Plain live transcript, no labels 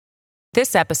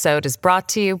This episode is brought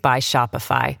to you by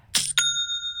Shopify.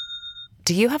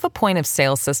 Do you have a point of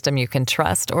sale system you can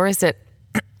trust, or is it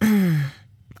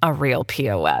a real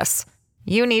POS?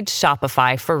 You need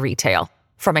Shopify for retail.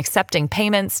 From accepting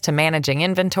payments to managing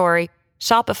inventory,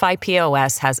 Shopify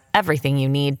POS has everything you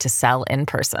need to sell in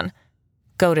person.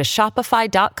 Go to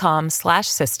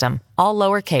shopify.com/system, all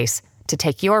lowercase, to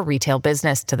take your retail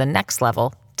business to the next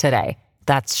level today.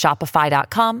 That's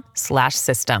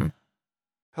shopify.com/system.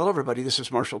 Hello, everybody. This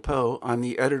is Marshall Poe. I'm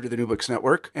the editor of the New Books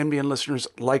Network. NBN listeners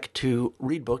like to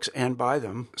read books and buy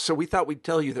them. So we thought we'd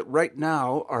tell you that right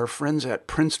now, our friends at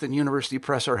Princeton University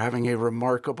Press are having a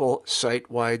remarkable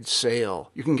site-wide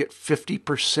sale. You can get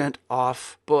 50%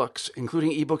 off books,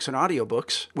 including ebooks and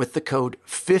audiobooks, with the code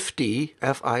 50,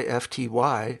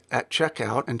 F-I-F-T-Y, at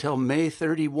checkout until May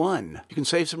 31. You can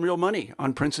save some real money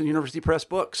on Princeton University Press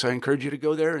books. I encourage you to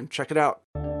go there and check it out.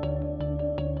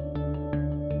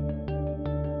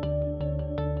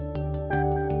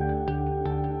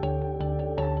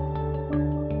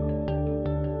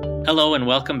 Hello and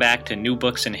welcome back to New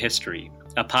Books in History,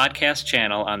 a podcast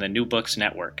channel on the New Books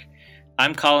Network.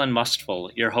 I'm Colin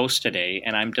Mustful, your host today,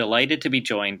 and I'm delighted to be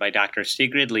joined by Dr.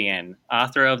 Sigrid Lien,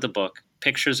 author of the book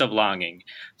Pictures of Longing,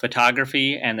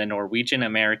 Photography and the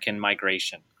Norwegian-American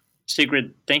Migration.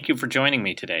 Sigrid, thank you for joining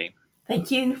me today.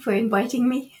 Thank you for inviting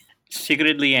me.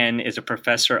 Sigrid Lien is a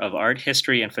professor of art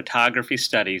history and photography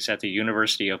studies at the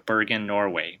University of Bergen,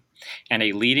 Norway, and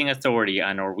a leading authority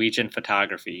on Norwegian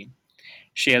photography.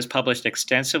 She has published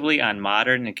extensively on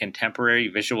modern and contemporary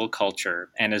visual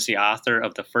culture and is the author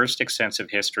of the first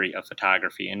extensive history of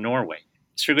photography in Norway.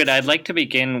 Sigrid, I'd like to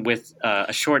begin with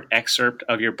a short excerpt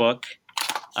of your book.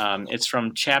 It's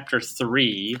from chapter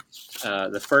 3,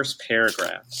 the first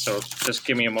paragraph. So just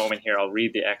give me a moment here. I'll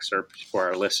read the excerpt for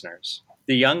our listeners.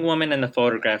 The young woman in the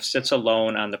photograph sits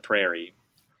alone on the prairie.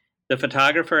 The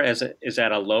photographer is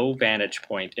at a low vantage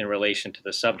point in relation to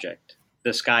the subject.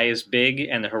 The sky is big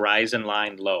and the horizon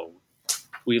line low.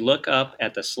 We look up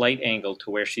at the slight angle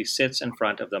to where she sits in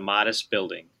front of the modest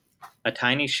building, a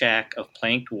tiny shack of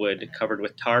planked wood covered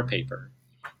with tar paper,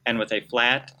 and with a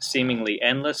flat, seemingly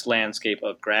endless landscape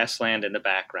of grassland in the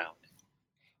background.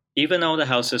 Even though the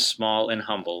house is small and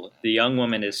humble, the young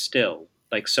woman is still,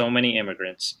 like so many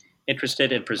immigrants,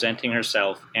 interested in presenting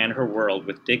herself and her world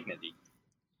with dignity.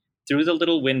 Through the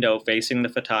little window facing the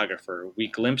photographer, we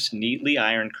glimpse neatly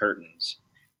ironed curtains.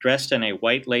 Dressed in a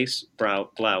white lace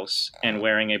blouse and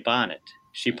wearing a bonnet,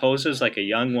 she poses like a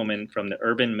young woman from the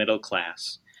urban middle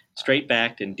class,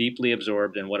 straight-backed and deeply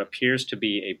absorbed in what appears to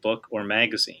be a book or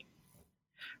magazine.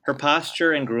 Her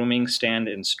posture and grooming stand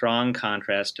in strong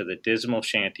contrast to the dismal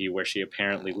shanty where she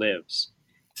apparently lives.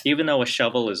 Even though a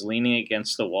shovel is leaning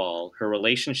against the wall, her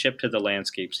relationship to the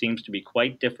landscape seems to be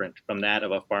quite different from that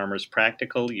of a farmer's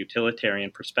practical, utilitarian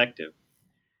perspective.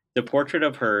 The portrait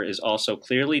of her is also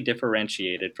clearly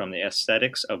differentiated from the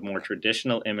aesthetics of more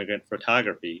traditional immigrant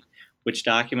photography, which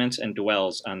documents and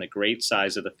dwells on the great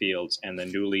size of the fields and the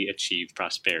newly achieved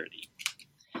prosperity.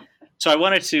 So I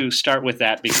wanted to start with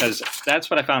that because that's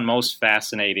what I found most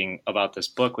fascinating about this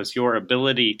book was your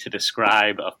ability to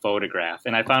describe a photograph.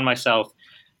 And I found myself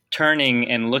turning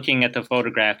and looking at the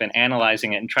photograph and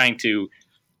analyzing it and trying to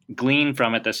glean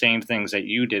from it the same things that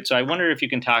you did. So I wonder if you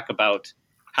can talk about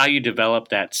how you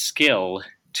developed that skill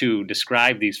to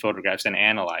describe these photographs and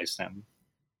analyze them.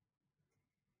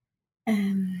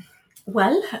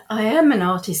 Well, I am an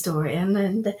art historian,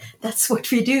 and that's what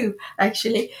we do,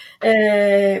 actually.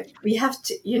 We have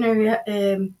to,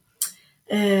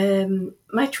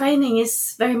 my training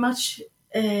is very much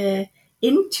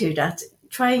into that,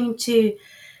 trying to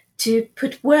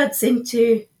put words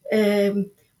into,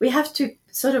 we have to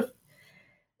sort of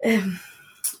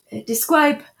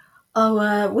describe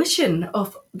our vision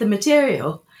of the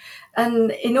material. And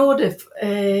in order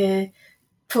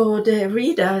for the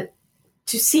reader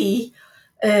to see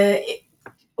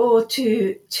or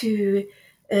to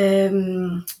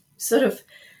sort of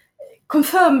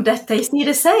confirm that they see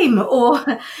the same, or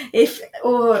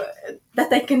that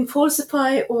they can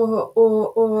falsify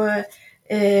or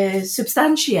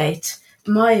substantiate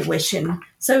my vision.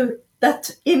 So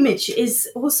that image is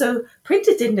also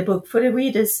printed in the book for the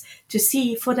readers to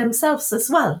see for themselves as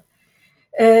well.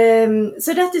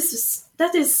 So that is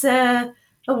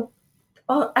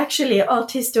actually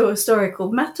art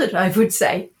historical method, I would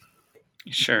say.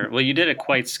 Sure. Well, you did it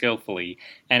quite skillfully,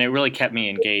 and it really kept me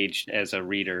engaged as a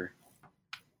reader.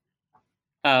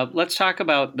 Let's talk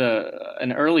about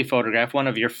an early photograph, one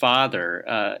of your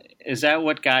father. Is that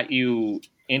what got you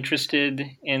interested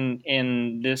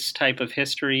in this type of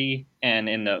history and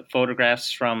in the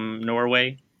photographs from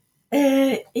Norway?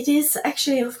 It is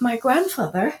actually of my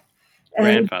grandfather.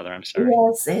 Grandfather, I'm sorry.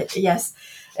 Yes.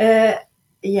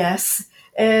 Yes.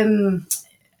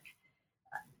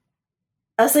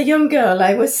 As a young girl,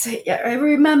 I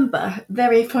remember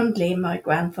very fondly my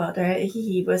grandfather.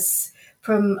 He was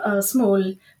from a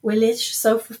small village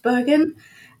south of Bergen,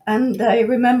 and I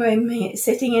remember him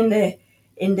sitting by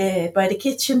the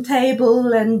kitchen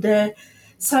table, and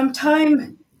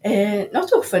sometime,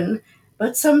 not often,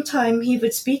 but sometime he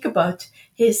would speak about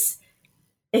his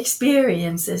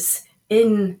experiences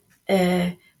in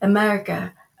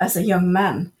America as a young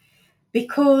man,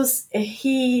 because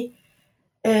he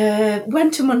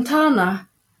went to Montana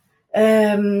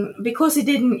because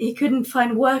he couldn't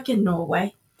find work in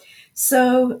Norway.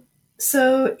 So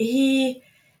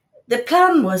the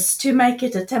plan was to make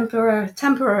it a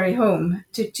temporary home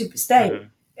to stay,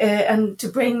 and to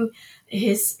bring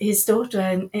his daughter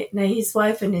and his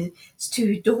wife and his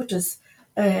two daughters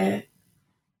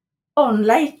on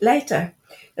later,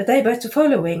 that they were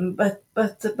following, but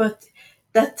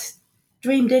that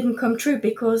dream didn't come true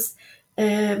because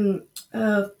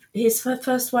his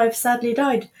first wife sadly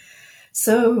died.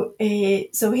 So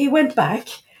he went back,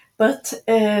 but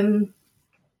and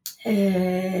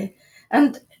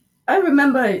I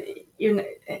remember,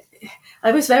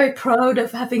 I was very proud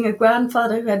of having a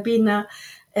grandfather who had been a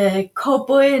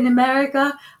cowboy in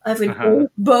America. I would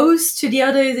boast to the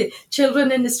other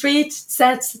children in the street,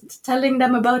 telling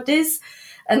them about this,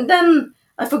 and then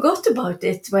I forgot about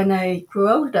it when I grew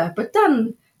older. But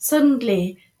then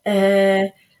suddenly,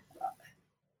 as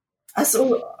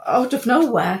out of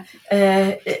nowhere,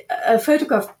 a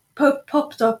photograph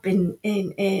popped up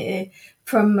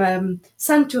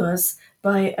sent to us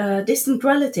by a distant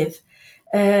relative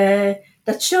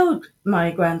that showed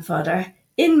my grandfather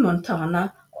in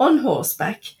Montana on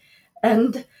horseback,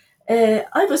 and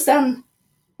I was then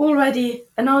already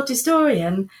an art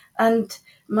historian, and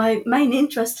my main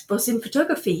interest was in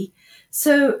photography.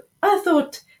 So I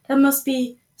thought there must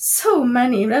be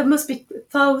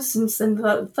thousands and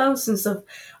thousands of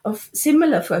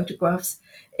similar photographs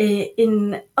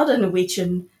in other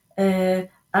Norwegian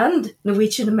and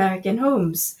Norwegian American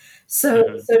homes.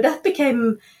 So that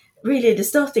became really the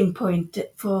starting point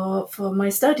for my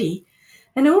study.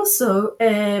 And also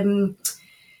at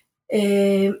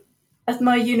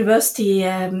my university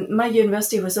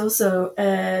was also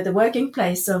the working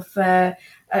place of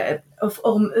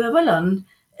Orm Øverland,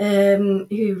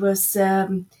 who was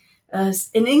an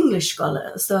English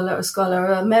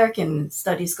scholar, American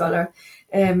study scholar,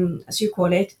 as you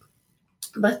call it.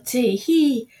 But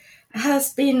he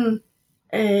has been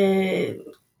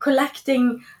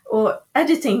collecting or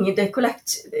editing the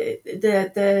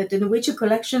Norwegian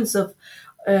collections of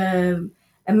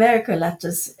America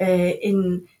letters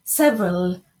in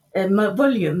several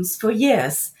volumes for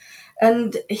years,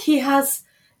 and he has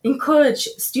encouraged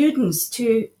students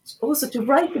to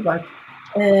write about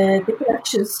the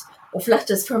collections of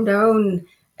letters from their own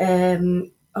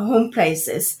home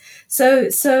places. So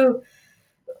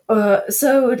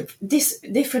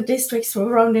different districts were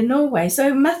around in Norway. So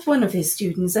I met one of his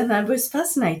students, and I was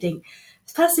fascinated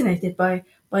by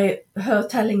her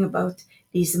telling about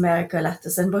these America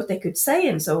letters and what they could say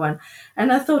and so on.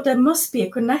 And I thought there must be a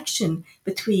connection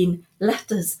between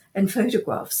letters and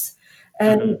photographs.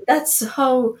 And that's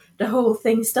how the whole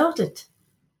thing started.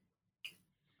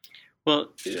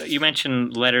 Well, you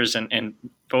mentioned letters and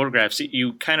photographs.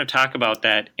 You kind of talk about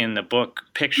that in the book,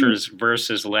 pictures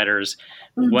versus letters.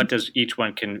 What does each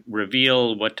one can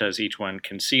reveal? What does each one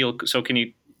conceal? So can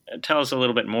you tell us a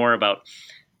little bit more about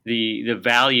the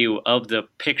value of the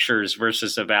pictures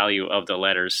versus the value of the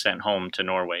letters sent home to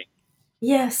Norway?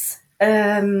 Yes.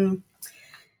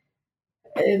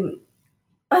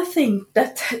 I think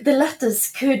that the letters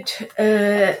could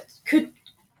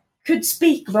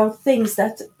speak about things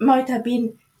that might have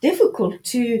been difficult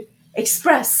to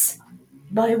express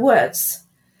by words.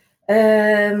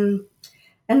 And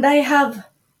they have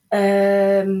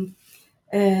an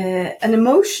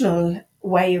emotional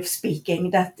way of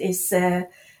speaking that is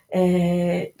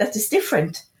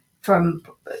different from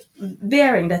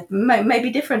varying, that may be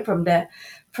different from the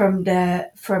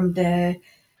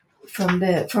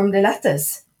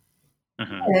letters.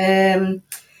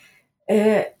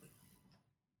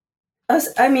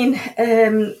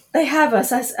 They have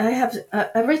us.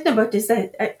 I've written about this.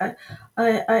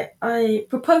 I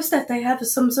propose that they have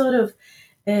some sort of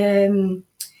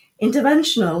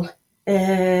interventional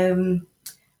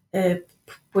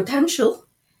potential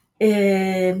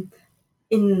in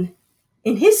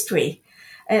history,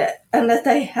 and that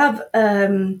they have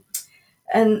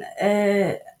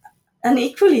an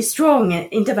equally strong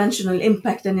interventional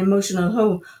impact and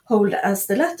emotional hold as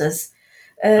the letters.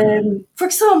 For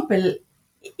example,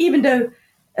 even though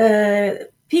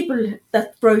people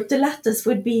that wrote the letters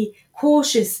would be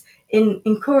cautious in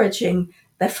encouraging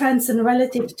their friends and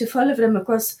relatives to follow them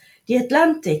across the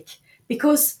Atlantic,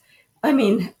 because, I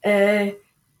mean,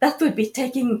 that would be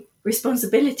taking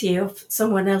responsibility of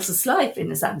someone else's life,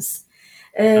 in a sense.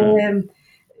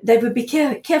 They would be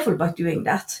careful about doing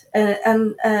that.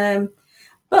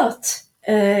 But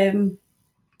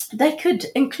they could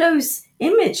enclose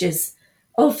images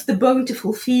of the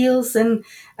bountiful fields and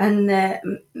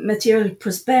material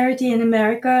prosperity in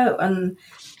America, and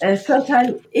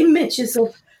fertile images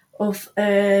of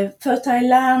fertile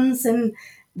lands and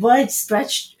wide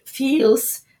stretched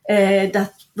fields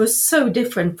that was so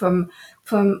different from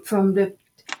the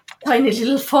tiny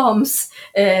little farms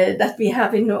that we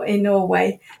have in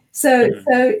Norway. So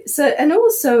and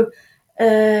also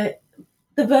the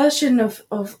version of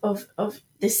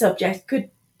this subject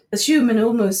could assume an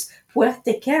almost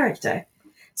poetic character.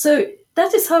 So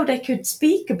that is how they could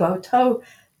speak about how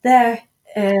their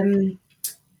the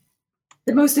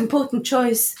most important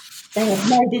choice they have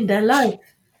made in their life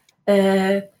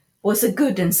was a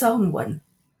good and sound one.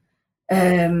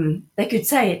 They could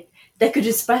say it, they could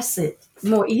express it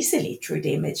more easily through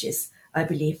the images, I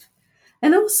believe.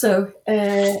 And also,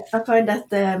 I find that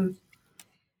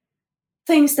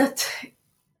things that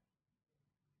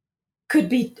could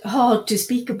be hard to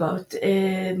speak about,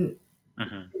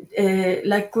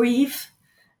 like grief,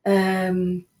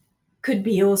 could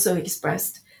be also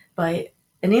expressed by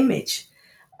an image.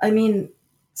 I mean,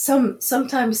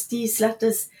 sometimes these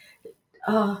letters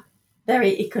are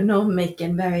very economic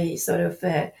and very sort of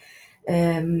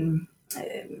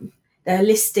they're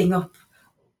listing up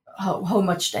how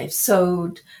much they've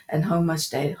sowed and how much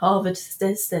they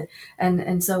harvested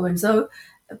and so and so.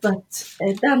 But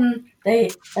then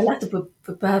a letter would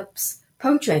perhaps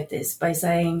punctuate this by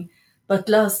saying, "But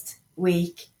last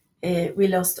week we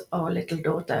lost our little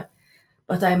daughter,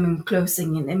 but I'm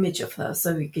enclosing an image of her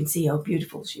so you can see how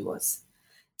beautiful she was."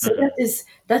 So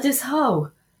that is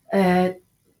how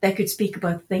they could speak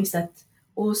about things that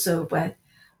also were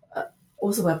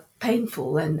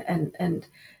painful and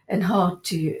hard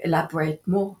to elaborate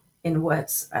more in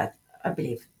words, I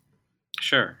believe.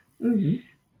 Sure.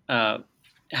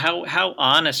 How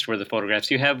honest were the photographs?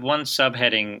 You have one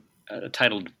subheading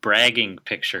titled "Bragging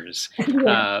Pictures."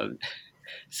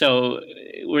 So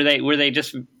were they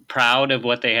just proud of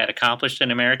what they had accomplished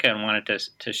in America and wanted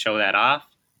to show that off?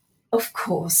 Of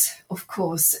course.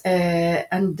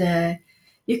 And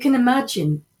you can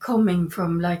imagine coming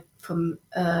from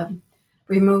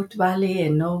remote valley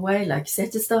in Norway, like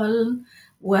Setesdalen,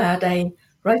 where they,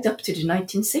 right up to the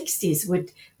 1960s,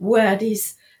 would wear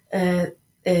these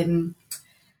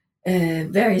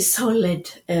very solid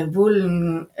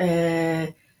woolen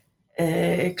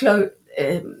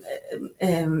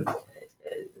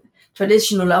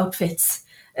traditional outfits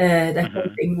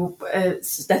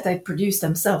that they produced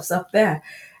themselves up there,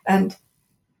 and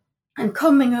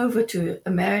coming over to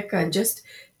America and just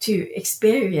to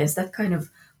experience that kind of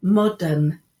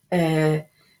modern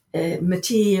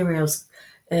materials,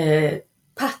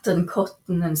 pattern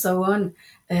cotton and so on.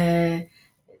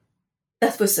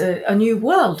 That was a new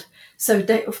world. So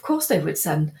of course they would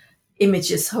send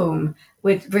images home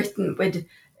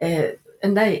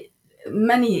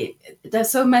there's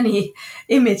so many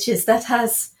images that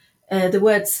has the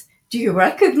words "Do you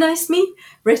recognize me?"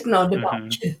 written on the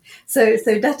back. So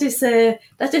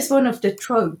that is one of the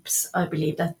tropes, I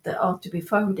believe, that are to be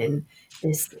found in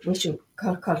this visual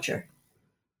culture.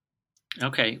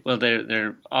 Okay, well,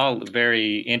 they're all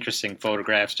very interesting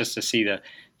photographs, just to see the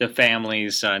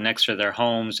families next to their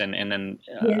homes, and then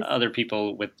other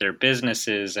people with their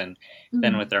businesses, and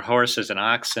then with their horses and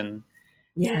oxen.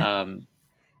 Yeah.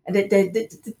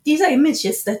 These are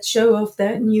images that show off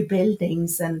their new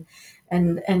buildings and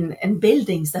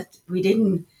buildings that we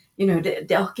didn't,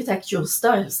 the architectural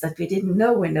styles that we didn't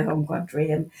know in the home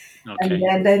country, and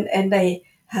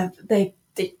they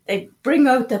bring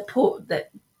out the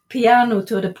piano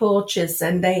to the porches,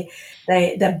 and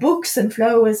their books and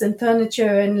flowers and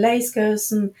furniture and lace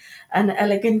curtains and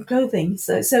elegant clothing.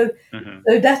 So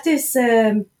that is.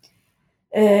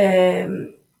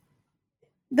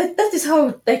 That is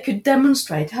how they could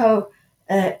demonstrate how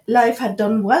life had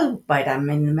done well by them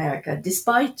in America,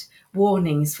 despite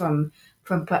warnings from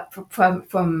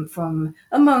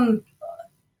among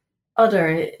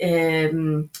other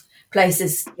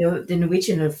places, the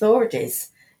Norwegian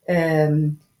authorities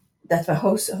that were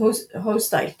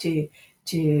hostile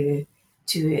to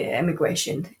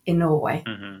immigration in Norway.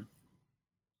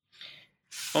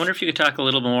 I wonder if you could talk a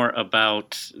little more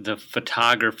about the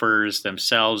photographers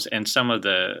themselves and some of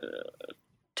the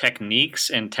techniques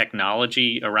and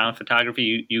technology around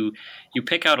photography. You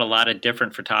pick out a lot of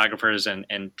different photographers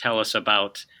and tell us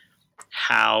about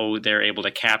how they're able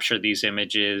to capture these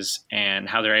images and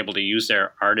how they're able to use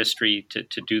their artistry to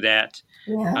do that.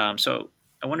 Yeah. So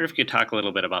I wonder if you could talk a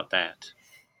little bit about that.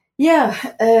 Yeah.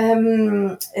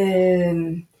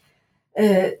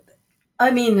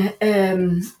 I mean,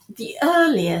 the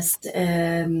earliest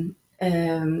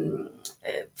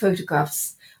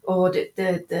photographs, or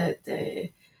the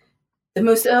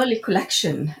most early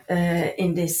collection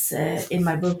in this in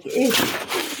my book is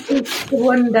the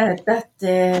one that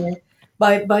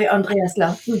by Andreas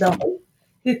Lertendal,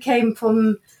 who came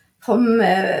from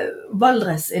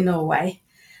Valdres in Norway,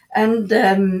 and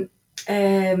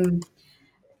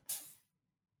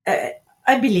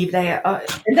I believe they are.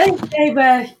 They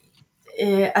were,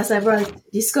 as I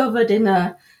write, discovered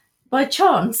by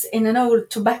chance in an old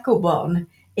tobacco barn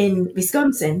in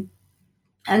Wisconsin,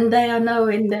 and they are now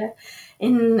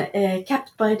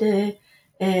kept by the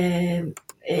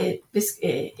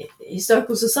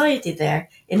Historical Society there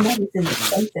in Madison,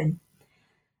 Wisconsin.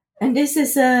 And this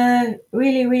is a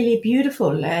really, really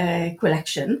beautiful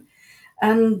collection.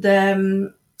 And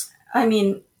I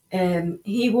mean,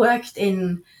 he worked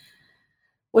in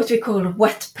what we call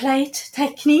wet plate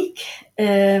technique.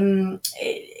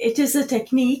 It is a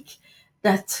technique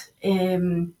that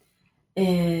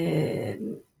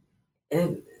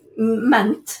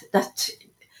meant that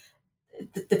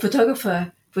the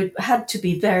photographer had to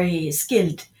be very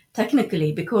skilled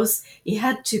technically, because he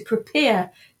had to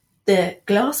prepare his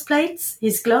glass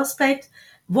plate,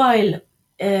 while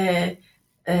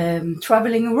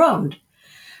traveling around,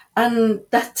 and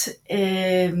that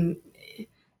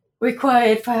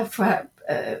required,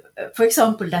 for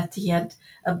example, that he had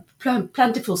a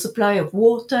plentiful supply of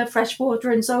water, fresh water,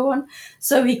 and so on.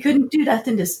 So he couldn't do that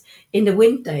in the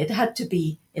winter. It had to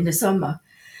be in the summer.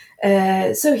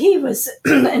 So he was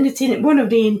one of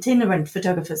the itinerant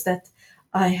photographers that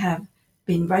I have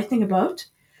been writing about,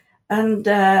 and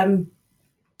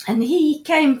he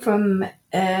came from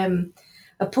a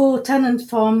poor tenant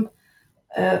farming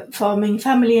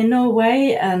family in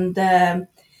Norway, and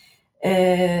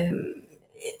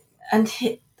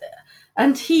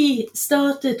he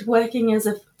started working as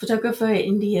a photographer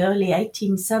in the early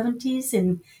 1870s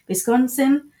in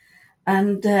Wisconsin,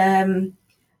 and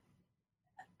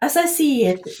as I see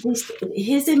it,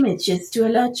 his images, to a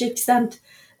large extent,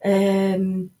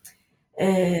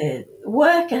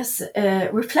 work as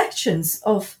reflections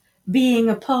of being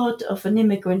a part of an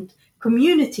immigrant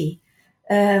community.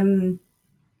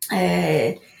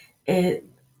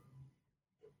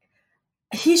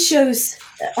 He shows,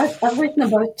 I've written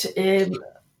about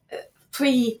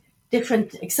 3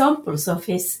 different examples of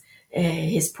his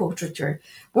portraiture.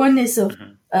 One is of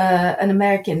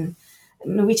an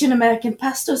Norwegian American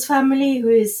pastor's family who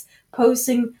is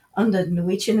posing under the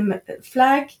Norwegian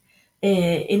flag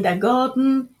in their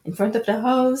garden in front of the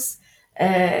house.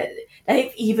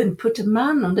 They've even put a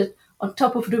man on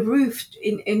top of the roof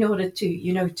in order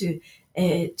to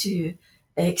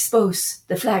expose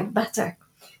the flag better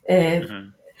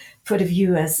for the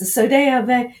viewers. So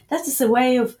that is a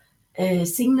way of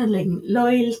signaling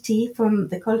loyalty from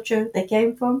the culture they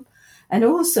came from, and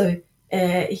also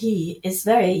he is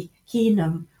very keen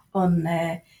on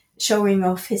showing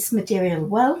off his material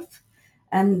wealth,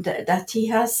 and that he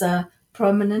has a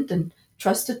prominent and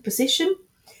trusted position.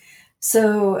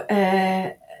 So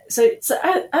I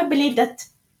believe that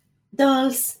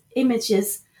Dahl's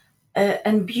images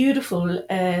and beautiful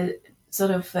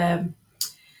sort of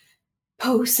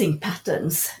posing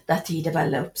patterns that he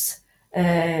develops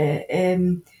they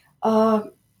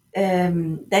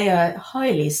are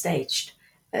highly staged,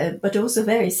 but also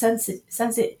very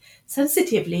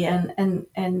sensitively and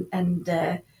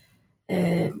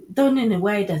done in a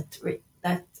way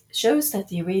that shows that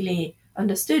he really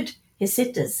understood his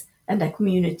sitters and their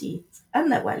community and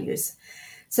their values.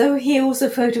 So he also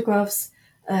photographs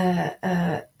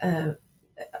a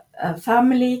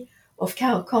family of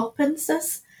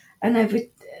carpenters, and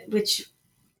which,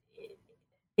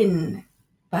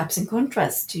 perhaps in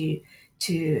contrast to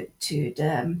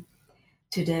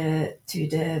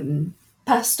the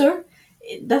pastor,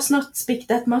 it does not speak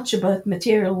that much about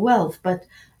material wealth, but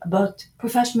about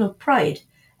professional pride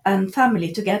and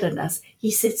family togetherness.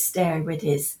 He sits there with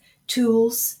his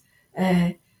tools,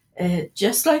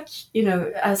 just like,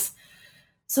 as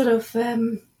sort of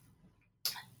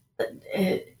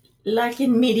like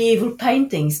in medieval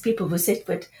paintings, people would sit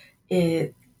with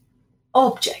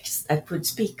objects that would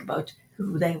speak about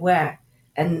who they were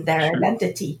and their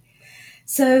identity.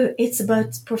 So it's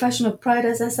about professional pride,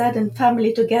 as I said, and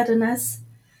family togetherness.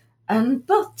 And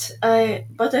but I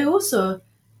also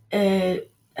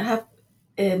have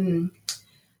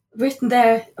written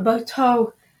there about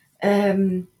how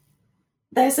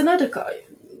there's another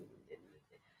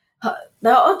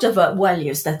there are other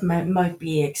values that might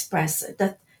be expressed.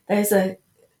 That there's a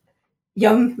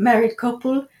young married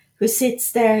couple who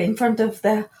sits there in front of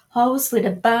their house with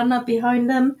a banner behind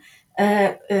them,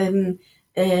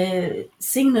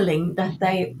 signaling that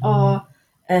they are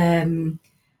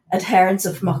adherents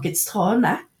of Margit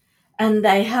Strane, and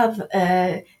they have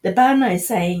the banner is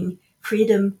saying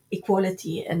freedom,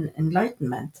 equality, and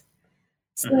enlightenment.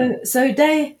 So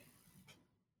they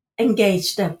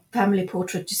engaged their family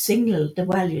portrait to signal the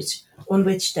values on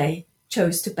which they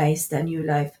chose to base their new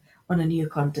life on a new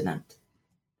continent.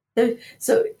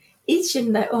 So each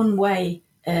in their own way,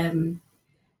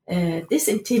 this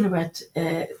itinerant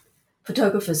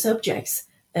photographer subjects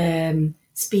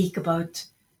speak about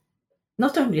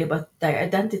not only about their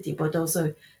identity but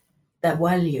also their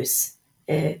values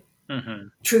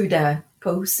through their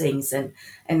posings and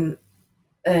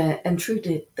through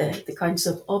the kinds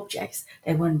of objects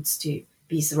they want to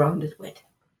be surrounded with.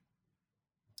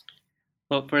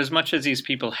 Well, for as much as these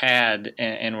people had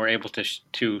and were able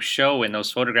to show in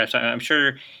those photographs, I'm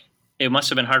sure it must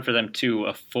have been hard for them to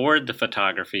afford the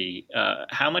photography.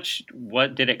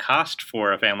 What did it cost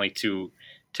for a family to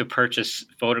purchase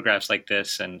photographs like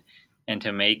this and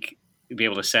to be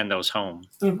able to send those home?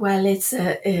 Well, it's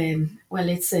a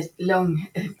long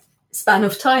span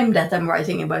of time that I'm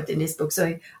writing about in this book,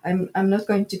 so I'm not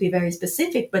going to be very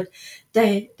specific. But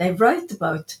they write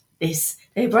about this.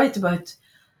 They write about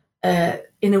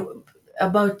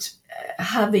about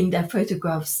having their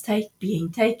photographs being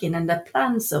taken and the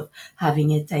plans of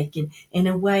having it taken in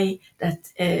a way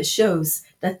that shows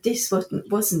that this was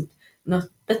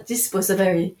a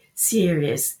very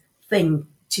serious thing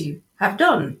to have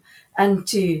done, and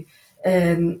to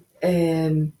and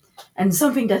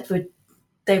something that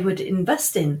they would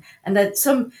invest in, and that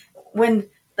when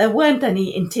there weren't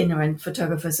any itinerant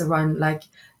photographers around like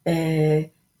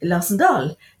Larsen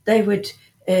Dahl, they would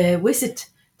visit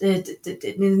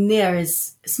the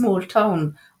nearest small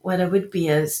town where there would be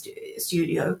a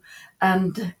studio,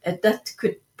 and that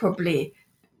could probably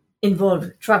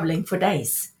involve traveling for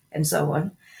days and so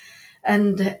on.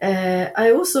 And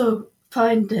I also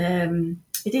find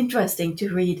it interesting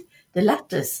to read the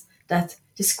letters that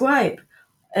describe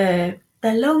their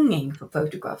longing for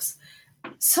photographs.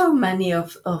 So many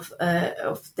of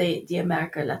the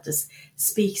America letters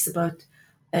speaks about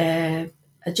a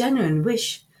genuine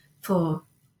wish for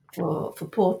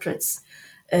portraits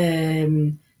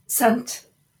sent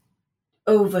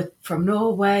over from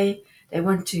Norway.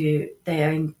 They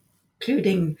are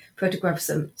including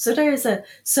photographs. So there is a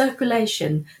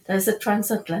circulation. There's a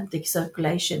transatlantic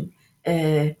circulation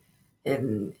here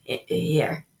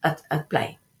at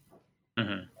play.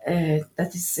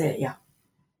 That is, yeah.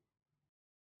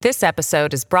 This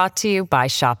episode is brought to you by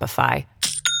Shopify.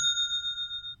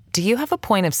 Do you have a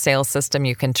point of sale system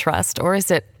you can trust, or is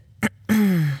it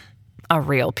a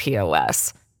real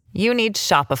POS? You need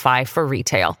Shopify for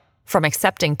retail. From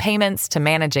accepting payments to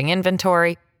managing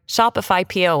inventory, Shopify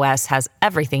POS has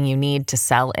everything you need to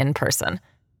sell in person.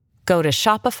 Go to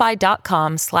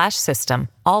shopify.com/system,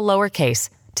 all lowercase,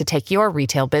 to take your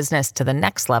retail business to the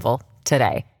next level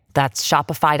today. That's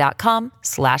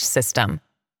shopify.com/system.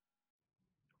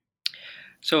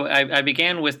 So I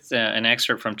began with an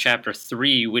excerpt from Chapter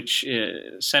 3, which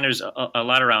centers a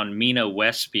lot around Mina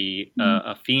Westby,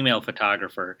 a female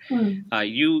photographer.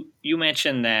 You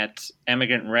mentioned that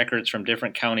emigrant records from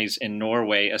different counties in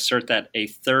Norway assert that a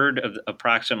third of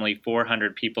approximately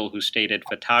 400 people who stated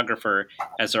photographer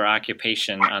as their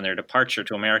occupation on their departure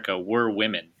to America were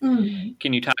women.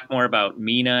 Can you talk more about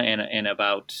Mina and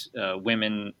about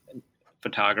women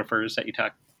photographers that you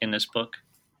talk in this book?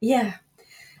 Yeah.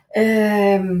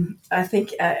 I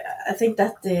think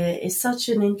that is such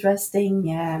an interesting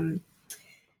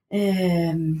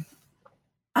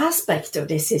aspect of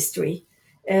this history,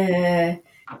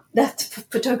 that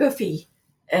photography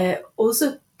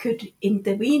also could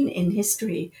intervene in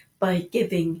history by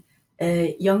giving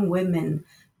young women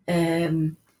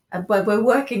by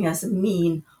working as a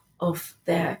mean of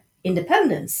their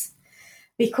independence,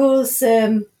 because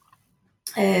I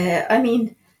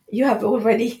mean, you have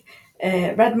already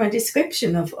read my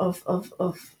description of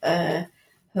her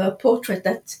portrait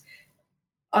that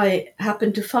I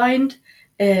happened to find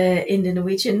in the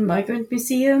Norwegian Migrant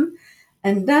Museum.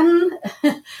 And then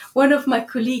one of my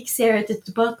colleagues here at the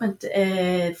department,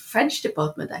 French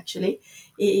department actually,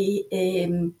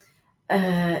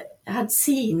 had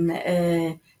seen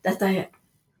that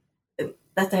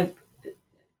I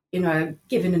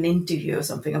given an interview or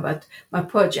something about my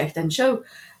project and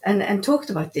talked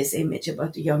about this image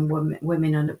about the young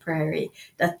women on the prairie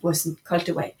that wasn't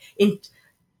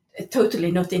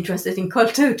totally not interested in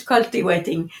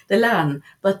cultivating the land,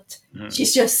 but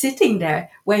she's just sitting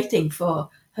there waiting for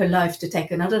her life to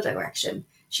take another direction.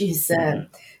 She's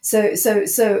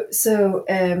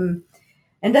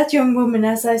and that young woman,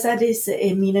 as I said, is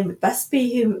Mina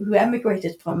Basby, who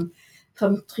emigrated from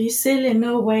Trysil in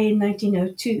Norway in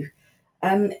 1902.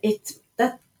 And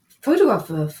that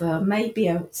photograph of her may be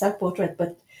a self-portrait,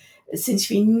 but since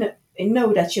we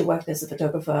know that she worked as a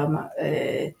photographer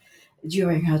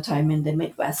during her time in the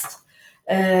Midwest.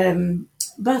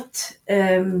 But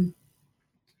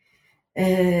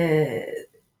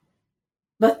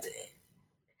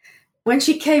when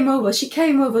she came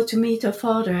over to meet her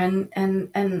father and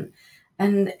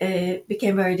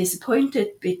became very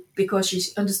disappointed because she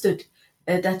understood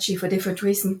that she, for different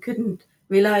reasons, couldn't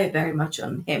rely very much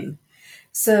on him.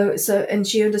 So and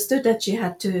she understood that she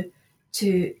had to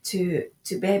be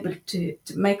able to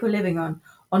make a living on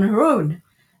her own,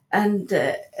 and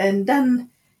then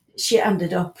she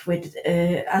ended up with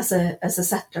as a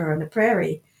settler on the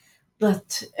prairie,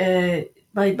 but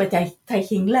by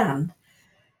taking land,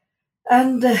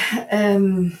 and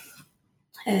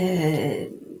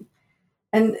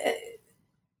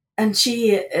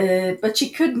she but she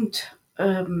couldn't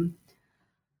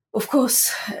of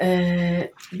course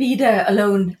be there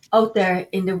alone out there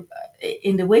in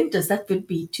the winters. That would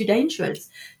be too dangerous.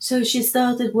 So she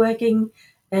started working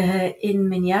in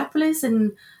Minneapolis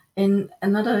and in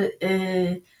another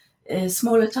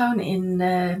smaller town in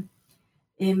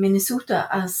Minnesota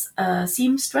as a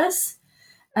seamstress,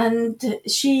 and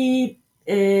she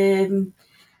and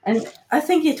I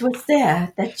think it was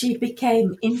there that she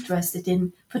became interested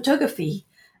in photography,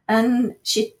 and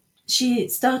she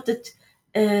started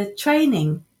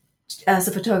training as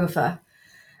a photographer.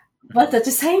 But at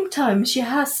the same time, she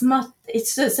has not.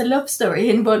 It's just a love story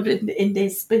involved in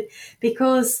this, but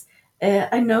because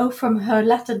I know from her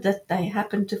letter that I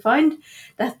happened to find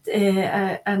that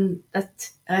and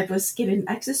that I was given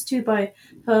access to by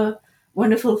her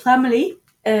wonderful family,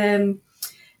 that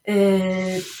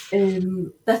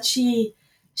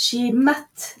she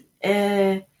met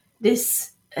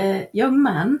this young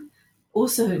man,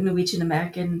 also Norwegian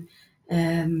American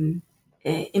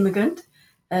immigrant,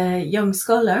 young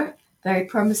scholar, very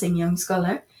promising young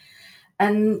scholar,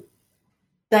 and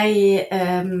they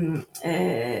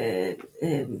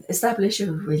established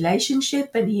a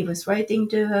relationship, and he was writing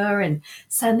to her and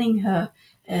sending her,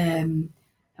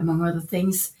 among other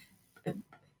things,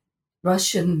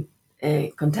 Russian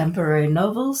contemporary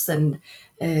novels and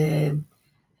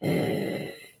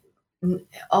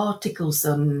articles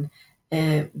on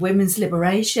women's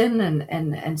liberation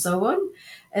and so on.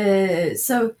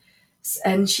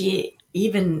 And she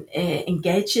even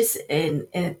engages in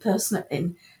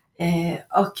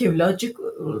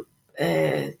archaeological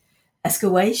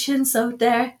excavations out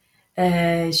there.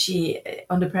 She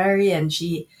on the prairie, and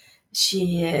she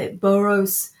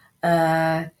borrows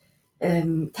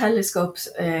telescopes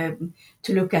to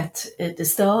look at the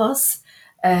stars,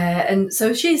 and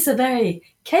so she's a very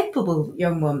capable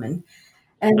young woman.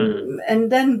 And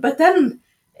then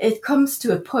it comes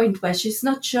to a point where she's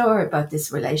not sure about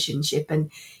this relationship, and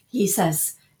he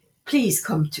says, "Please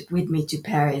come with me to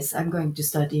Paris. I'm going to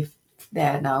study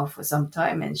there now for some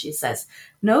time." And she says,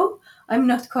 "No, I'm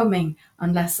not coming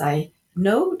unless I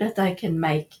know that I can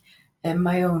make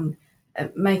my own,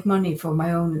 make money for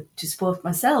my own to support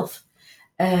myself.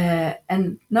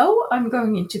 And no, I'm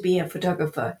going to be a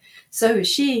photographer." So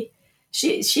she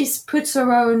puts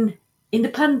her own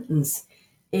independence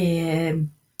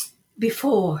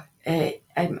before.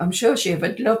 I'm sure she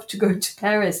would love to go to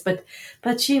Paris, but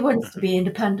she wants to be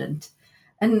independent,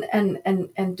 and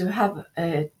to have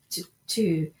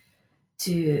to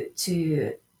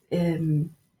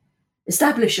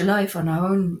establish a life on her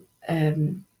own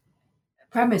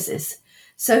premises.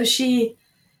 So she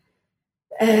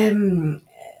and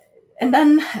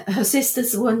then her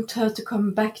sisters want her to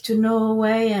come back to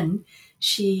Norway, and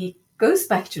she goes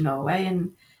back to Norway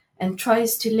and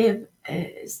tries to live,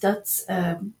 starts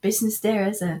a business there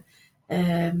as a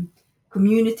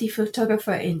community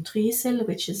photographer in Trysil,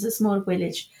 which is a small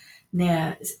village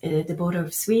near the border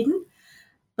of Sweden.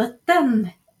 But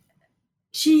then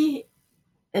she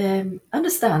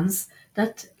understands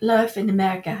that life in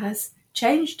America has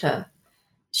changed her.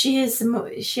 She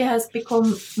has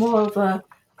become more of a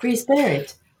free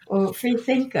spirit or free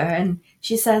thinker, and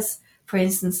she says, for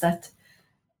instance, that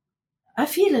I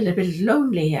feel a little bit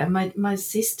lonely. My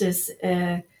sisters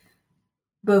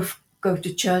both go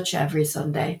to church every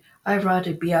Sunday. I'd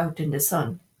rather be out in the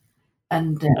sun.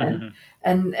 And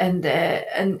and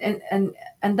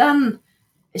then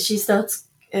she starts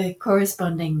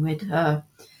corresponding with her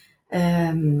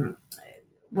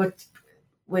with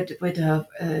her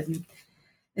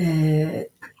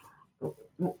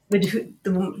with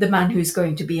the man who's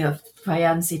going to be her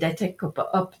fiancé. They take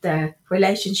up their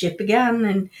relationship again,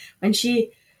 and when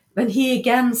he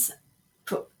again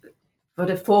for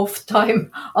the fourth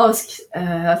time asks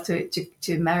her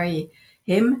to marry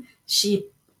him, she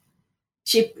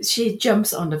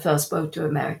jumps on the first boat to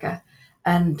America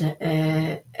and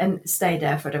stay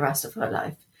there for the rest of her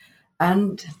life,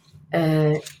 and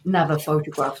never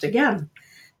photographed again.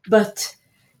 But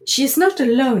she's not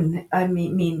alone. I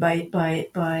mean by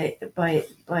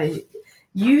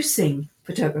using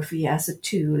photography as a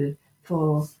tool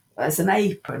as an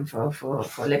apron for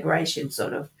liberation,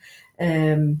 sort of.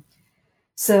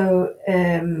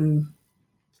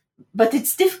 But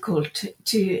it's difficult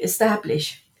to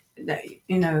establish,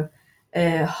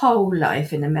 how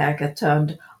life in America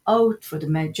turned out for the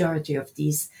majority of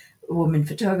these women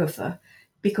photographers,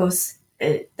 because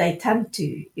they tend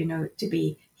to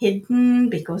be hidden,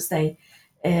 because they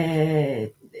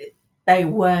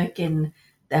work in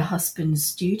their husband's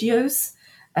studios,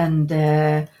 and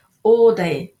or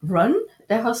they run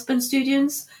their husband's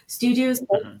studios.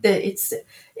 The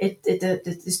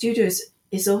studios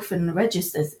is often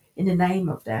registered in the name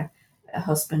of their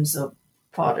husbands or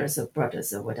fathers or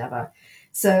brothers or whatever.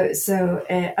 So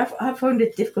I found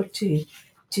it difficult to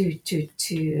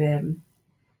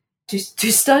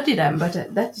study them, but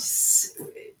that is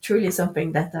truly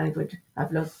something that I would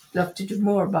have loved to do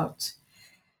more about.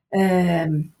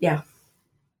 Yeah.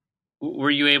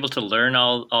 Were you able to learn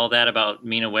all that about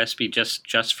Mina Westby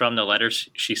just from the letters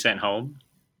she sent home?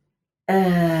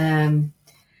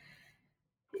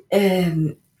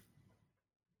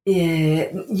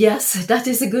 Yes, that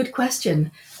is a good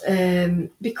question.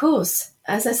 Because,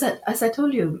 as I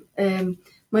told you,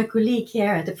 my colleague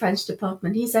here at the French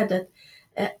department, he said that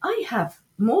I have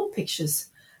more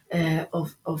pictures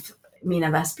of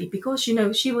Mina Westby, because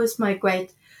she was my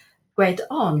great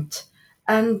aunt,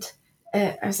 and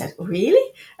I said,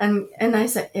 really? And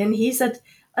he said,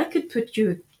 I could put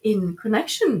you in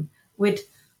connection with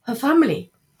her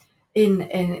family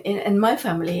in my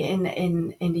family in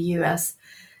the US.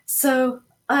 So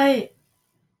I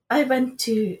went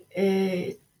to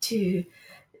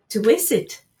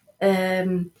visit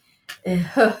her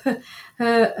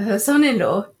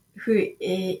son-in-law, who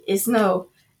is now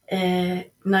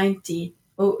 90.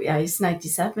 Oh yeah, he's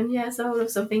 97 years old or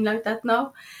something like that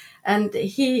now, and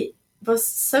he was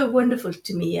so wonderful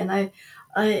to me, and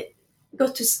I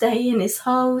got to stay in his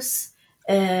house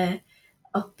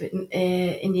up in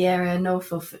the area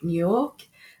north of New York,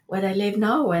 where I live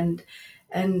now, and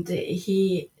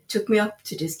he took me up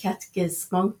to this Catskill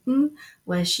Mountain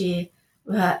where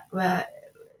her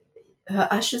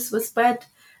ashes were spread,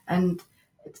 and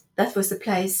that was the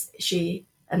place she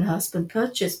and her husband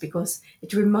purchased because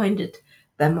it reminded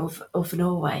them of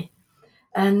Norway.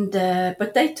 And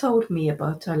but they told me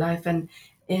about her life and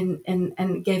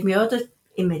gave me other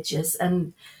images,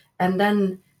 and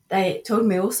then they told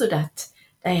me also that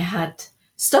they had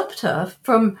stopped her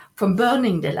from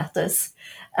burning the letters,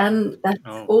 and that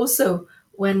also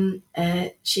when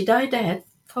she died, they had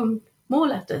found more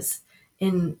letters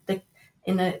in an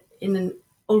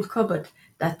old cupboard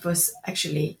that was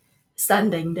actually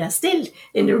standing there still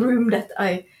in the room that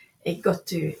I got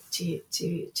to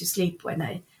sleep when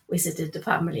I visited the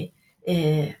family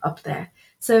up there.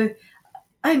 So,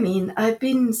 I mean, I've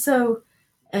been so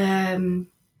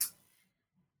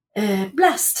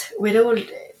blessed with all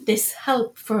this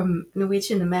help from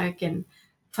Norwegian American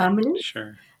families,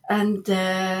 sure, and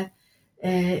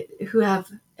who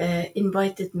have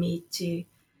invited me to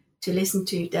listen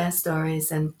to their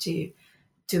stories and to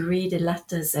read the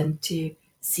letters and to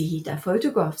see their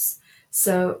photographs.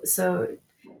 So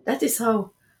that is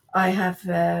how I have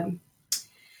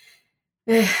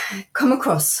come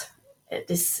across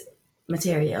this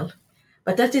material.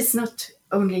 But that is not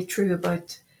only true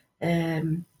about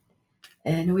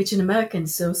Norwegian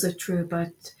Americans, it's also true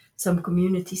about some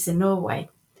communities in Norway.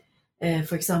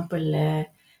 For example,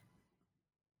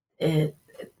 the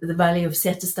valley of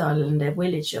Setesdal and the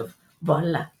village of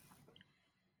Valle.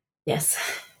 Yes.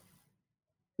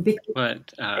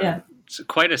 But it's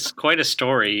quite a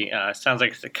story. Sounds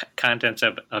like it's the contents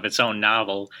of its own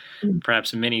novel,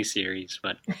 perhaps a mini series.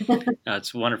 But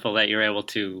it's wonderful that you're able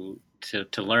to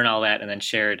learn all that and then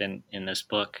share it in this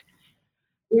book.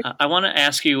 I want to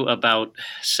ask you about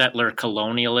settler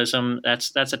colonialism.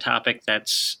 That's a topic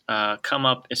that's come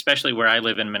up, especially where I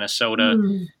live in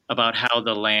Minnesota, about how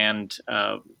the land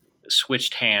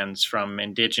switched hands from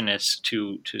indigenous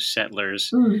to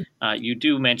settlers. You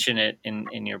do mention it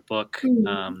in your book.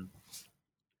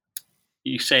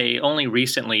 You say only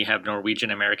recently have Norwegian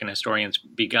American historians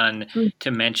begun to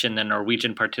mention the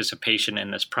Norwegian participation in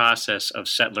this process of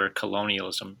settler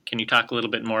colonialism. Can you talk a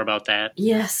little bit more about that?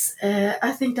 Yes,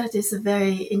 I think that is a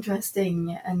very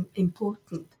interesting and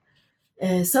important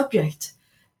subject.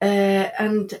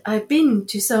 And I've been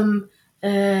to some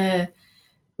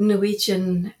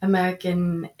Norwegian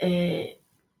American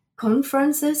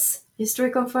conferences,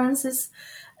 history conferences,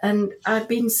 and I've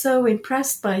been so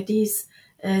impressed by these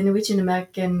Norwegian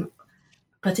American,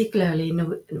 particularly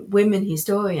women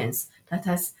historians, that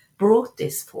has brought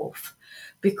this forth,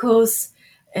 because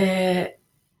Orm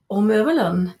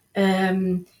Øverland,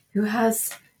 who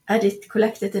has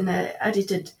collected and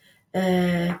edited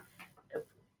the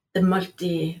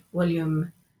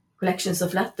multi-volume collections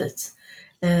of letters,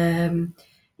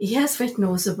 he has written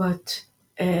also about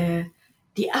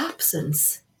the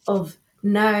absence of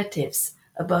narratives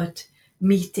about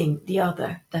meeting the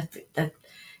other, that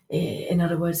in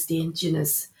other words, the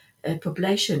indigenous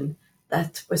population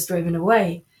that was driven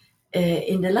away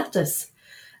in the letters.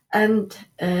 And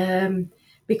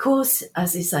because,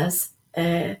 as he says,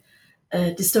 the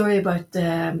story about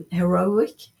the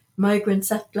heroic migrant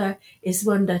settler is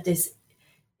one that is,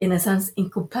 in a sense,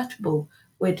 incompatible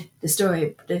with the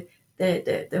story, the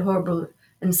horrible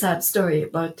and sad story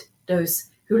about those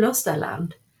who lost their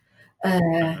land.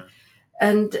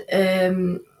 And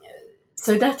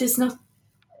so that is not,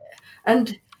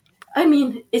 and I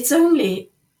mean, it's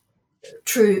only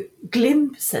through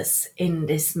glimpses in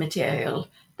this material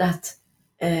that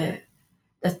that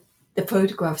the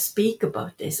photographs speak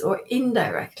about this, or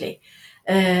indirectly.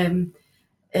 As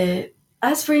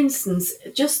for instance,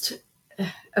 just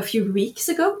a few weeks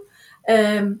ago,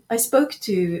 I spoke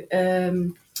to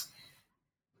a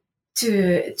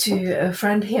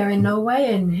friend here in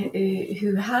Norway, and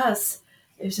who has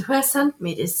sent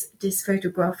me this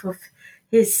photograph of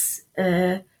his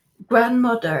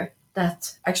grandmother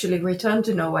that actually returned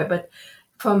to Norway, but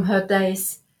from her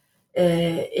days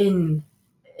in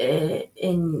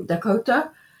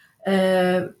Dakota.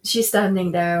 She's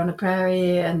standing there on a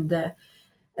prairie and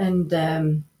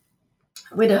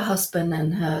with her husband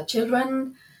and her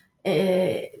children,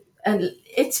 and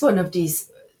it's one of these.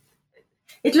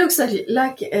 It looks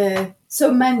like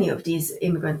so many of these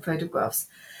immigrant photographs,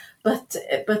 but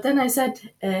then I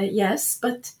said yes,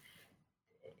 but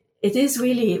it is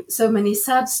really so many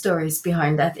sad stories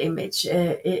behind that image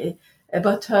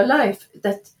about her life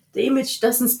that the image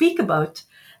doesn't speak about.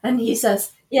 And he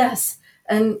says yes,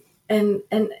 and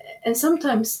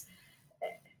sometimes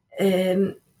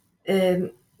the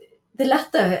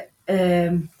latter.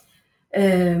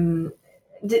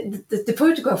 The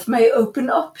photograph may open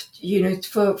up,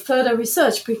 for further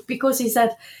research, because he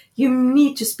said, you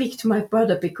need to speak to my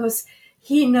brother, because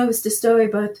he knows the story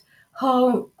about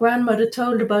how grandmother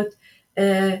told about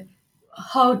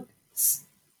how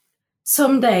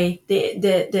someday the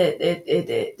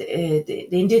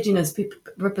indigenous people,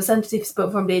 representatives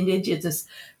from the indigenous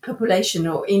population,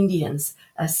 or Indians,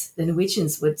 as the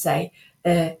Norwegians would say,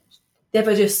 they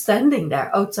were just standing there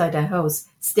outside their house,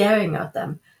 staring at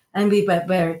them. And they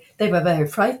were very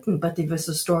frightened, but it was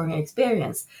a strong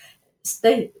experience.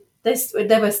 They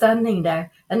were standing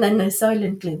there, and then they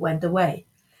silently went away.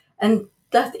 And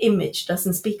that image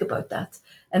doesn't speak about that.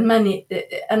 And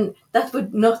that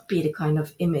would not be the kind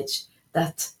of image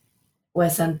that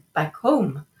was sent back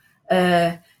home.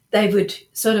 They would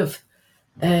sort of.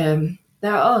 There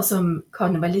are some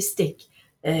cannibalistic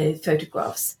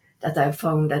photographs that I've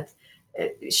found that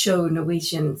show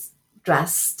Norwegians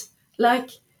dressed like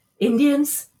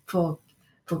Indians for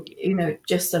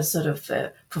just as sort of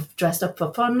dressed up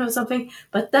for fun or something.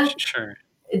 But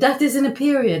that is in a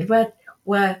period where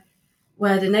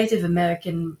the Native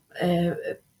American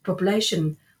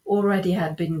population already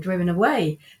had been driven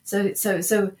away, so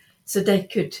they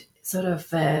could sort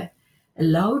of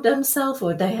allow themselves,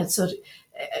 or they had sort of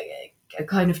a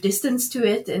kind of distance to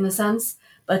it in a sense.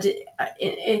 But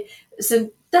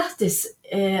so that is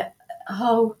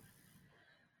how.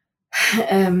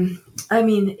 I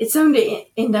mean, it's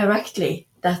only indirectly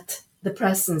that the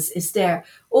presence is there.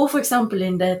 Or, for example,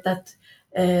 in that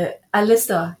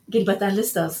Gilbert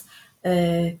Alistair's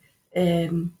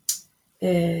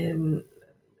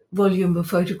volume of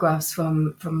photographs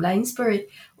from Lanesbury,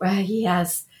 where he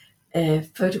has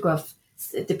photographed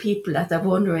the people that are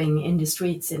wandering in the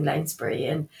streets in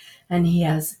Lanesbury, and he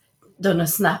has done a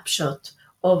snapshot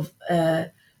of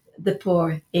the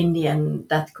poor Indian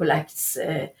that collects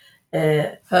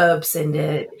herbs in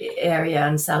the area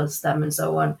and sells them and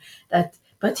so on.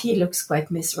 But he looks quite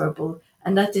miserable,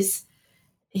 and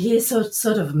he is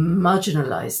sort of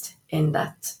marginalized in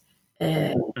that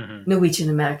Norwegian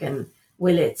American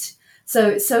village.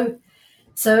 So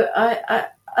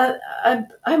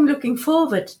I'm looking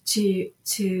forward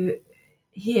to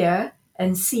hear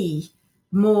and see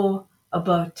more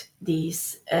about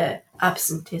these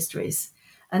absent histories,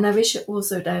 and I wish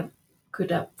also that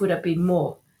would have been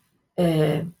more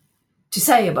to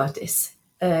say about this.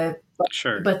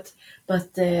 Sure. But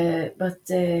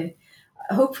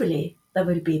hopefully there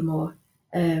will be more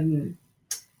in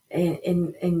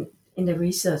the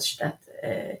research that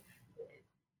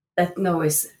now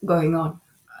is going on.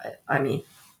 I mean,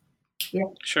 yeah.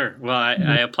 Sure. Well,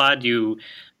 I applaud you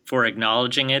for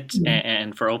acknowledging it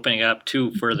and for opening up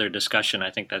to further discussion. I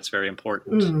think that's very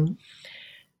important.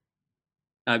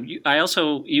 You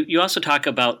also talk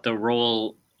about the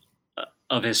role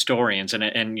of historians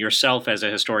and yourself as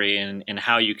a historian and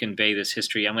how you convey this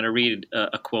history. I'm going to read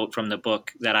a quote from the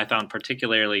book that I found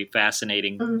particularly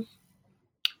fascinating.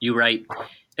 You write,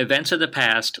 "Events of the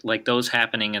past, like those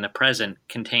happening in the present,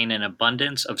 contain an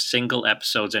abundance of single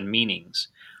episodes and meanings.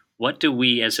 What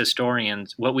we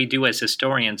do as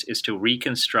historians is to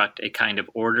reconstruct a kind of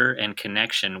order and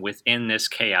connection within this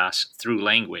chaos through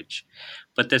language.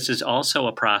 But this is also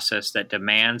a process that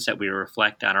demands that we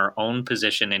reflect on our own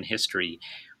position in history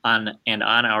and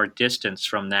on our distance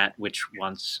from that which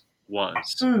once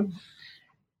was."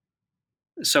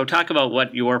 So talk about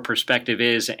what your perspective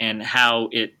is and how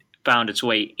it found its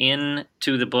way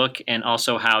into the book, and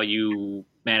also how you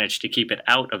managed to keep it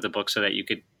out of the book so that you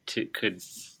could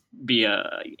be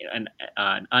an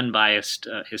unbiased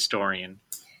historian.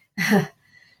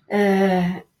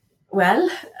 Well,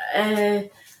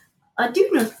 I do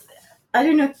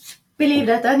not believe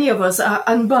that any of us are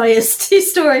unbiased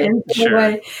historians in a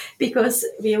way, because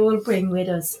we all bring with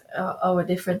us our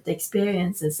different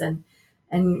experiences and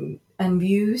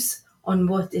views on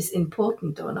what is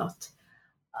important or not.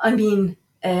 I mean,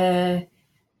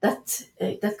 that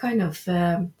kind of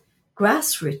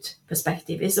grassroots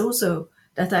perspective is also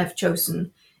that I've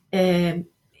chosen,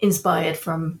 inspired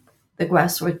from the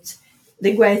grassroots,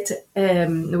 the great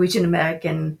Norwegian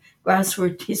American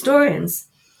grassroots historians,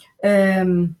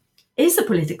 is a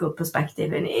political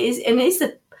perspective and is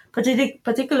a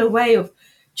particular way of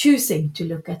choosing to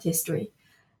look at history.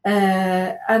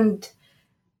 And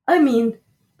I mean,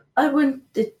 I wanted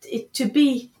it to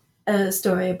be a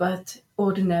story about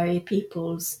ordinary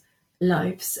people's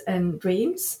lives and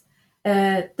dreams,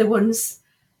 the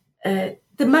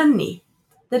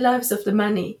lives of the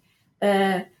many,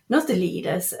 not the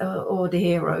leaders or the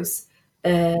heroes,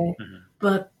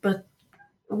 but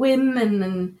women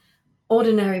and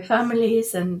ordinary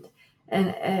families and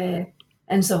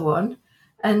so on.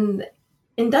 And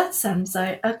in that sense,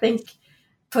 I think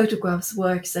photographs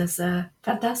works as a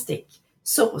fantastic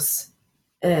source.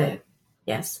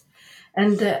 Yes,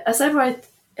 and as I write,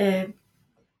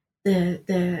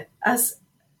 as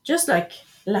just like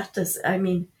letters, I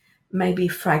mean, maybe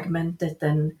fragmented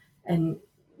and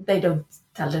they don't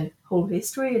tell the whole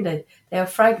history, and they are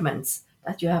fragments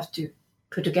that you have to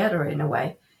put together in a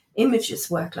way. Images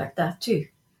work like that too,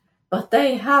 but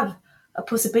they have a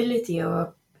possibility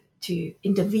or to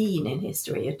intervene in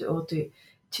history or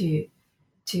to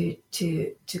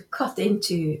cut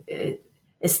into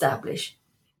established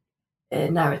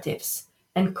narratives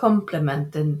and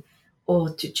complement or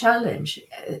to challenge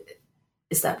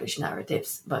established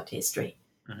narratives about history.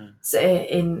 So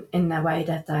in a way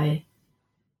that I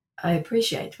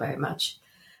appreciate very much.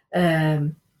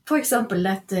 For example,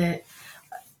 that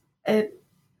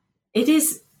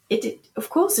of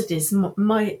course it is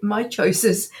my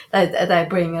choices that I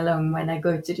bring along when I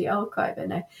go to the archive.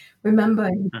 And I remember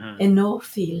in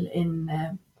Northfield in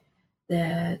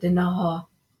the Naha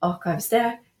archives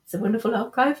there. It's a wonderful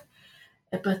archive.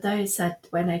 But I said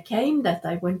when I came that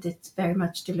I wanted very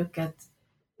much to look at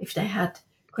if they had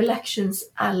collections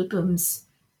of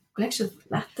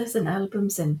letters and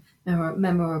albums and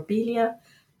memorabilia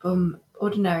from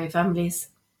ordinary families.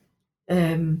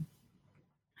 And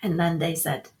then they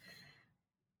said,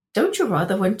 don't you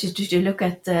rather want to look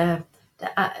at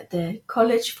the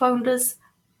college founders'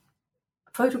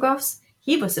 photographs?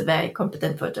 He was a very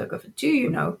competent photographer too, you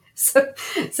know. So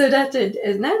that,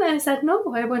 and then I said,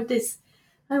 no, I wanted this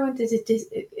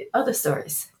other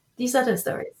stories, these other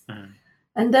stories.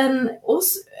 And then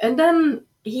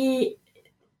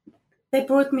they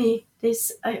brought me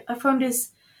this. I found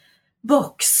this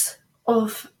box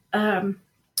of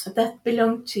that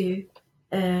belonged to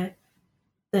the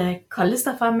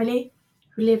Kallestad family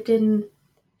who lived in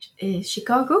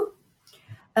Chicago,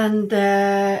 and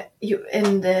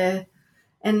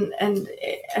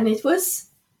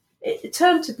it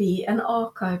turned to be an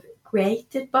archive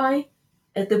created by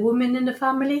the women in the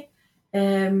family.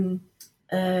 It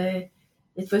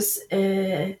was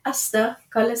Asta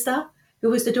Kallestad, who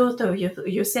was the daughter of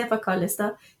Josefa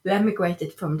Kallestad, who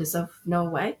emigrated from the south of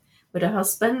Norway with her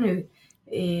husband, who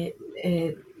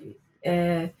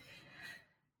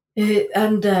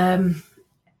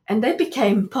and they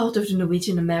became part of the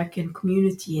Norwegian American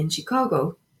community in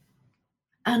Chicago.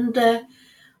 And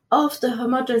after her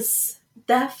mother's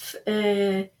death,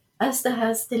 Asta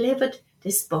has delivered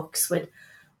this box with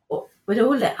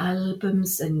all the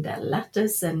albums and their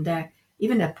letters and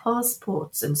even their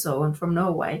passports and so on from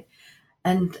Norway,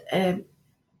 and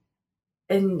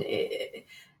it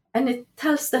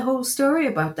tells the whole story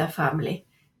about their family,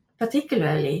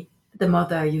 particularly the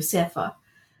mother Josefa.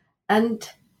 And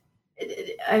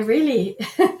I really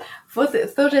thought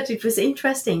that it was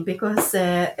interesting because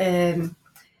on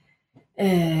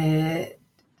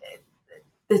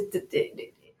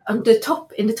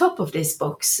the top of this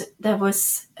box there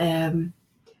was a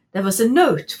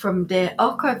note from the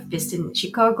archivist in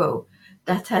Chicago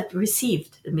that had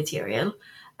received the material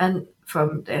and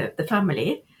from the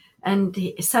family, and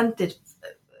he sent it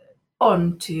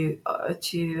on to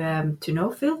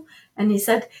Northville, and he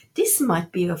said this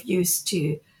might be of use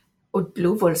to Odd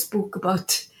Lovold's book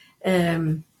about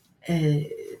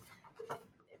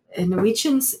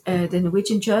Norwegians, the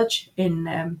Norwegian church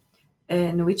in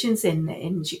Norwegians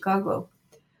in Chicago,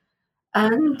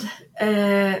 and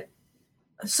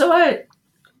so I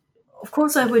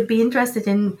would be interested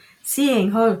in seeing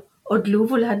how Odd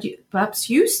Lovold had perhaps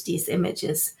used these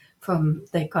images from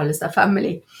the Kallestad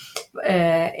family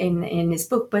in his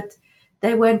book, but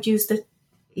they weren't used.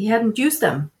 He hadn't used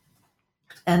them.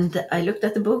 And I looked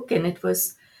at the book, and it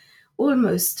was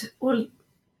almost all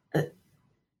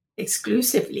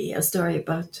exclusively a story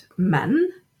about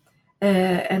men,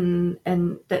 and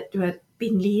that who had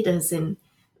been leaders in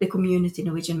the community,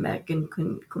 Norwegian American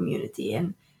community,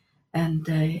 and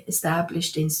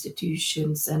established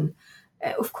institutions. And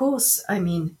of course, I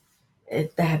mean, there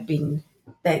have been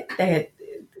the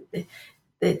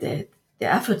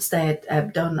efforts they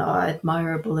have done are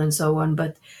admirable and so on,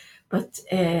 but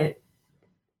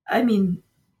I mean,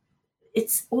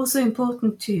 it's also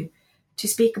important to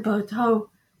speak about how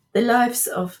the lives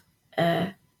of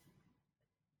the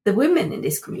women in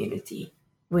this community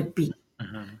would be,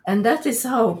 and that is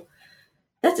how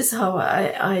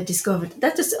I discovered.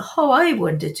 That is how I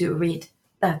wanted to read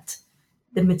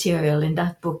the material in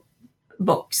that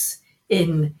box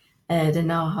in the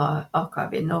Naha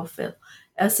archive in Northville,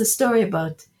 as a story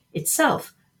about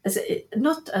itself,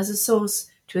 not as a source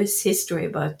to its history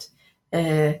about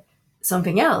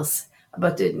something else,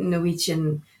 about the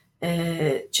Norwegian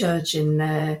church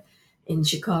in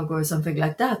Chicago or something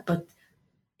like that, but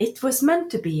it was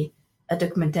meant to be a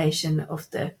documentation of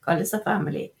the Kallestad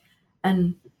family,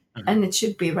 and it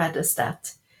should be read as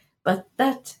that. But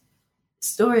that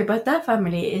story about that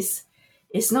family is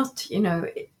not,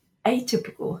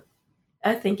 atypical.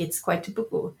 I think it's quite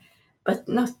typical, but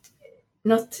not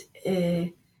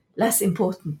less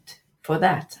important for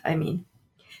that. I mean,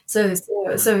 so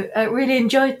I really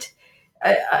enjoyed,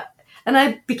 and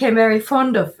I became very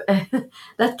fond of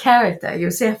that character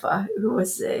Josefa, who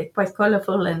was quite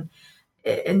colorful, and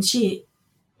she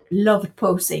loved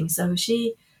posing. So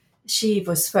she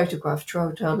was photographed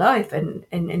throughout her life and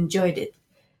enjoyed it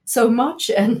so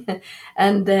much, and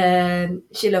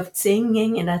she loved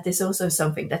singing, and that is also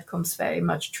something that comes very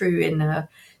much true in her.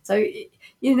 So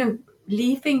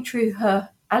leafing through her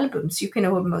albums, you can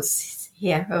almost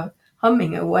hear her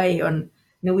humming away on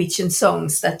Norwegian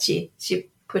songs that she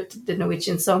put the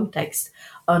Norwegian song text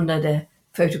under the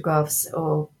photographs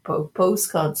or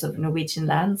postcards of Norwegian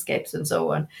landscapes and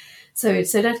so on. So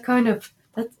that kind of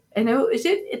that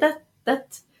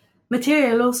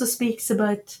material also speaks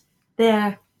about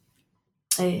their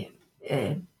way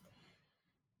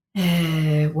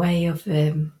of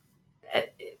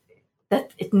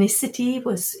that ethnicity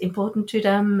was important to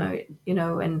them,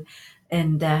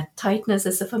 and their tightness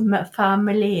as a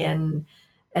family, and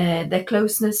their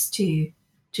closeness to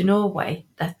Norway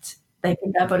that they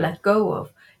could never let go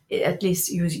of. At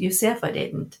least Josefa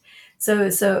didn't. So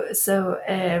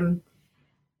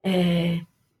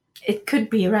it could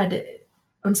be read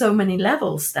on so many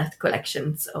levels, that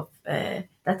collections of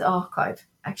that archive,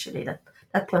 actually, that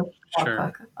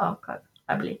archive,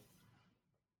 I believe.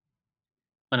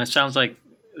 And it sounds like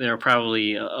there are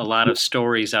probably a lot of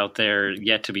stories out there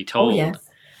yet to be told. Oh, yes.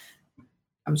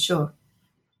 I'm sure.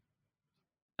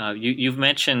 You've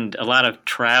mentioned a lot of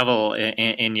travel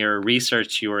in your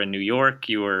research. You were in New York,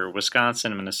 you were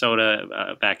Wisconsin,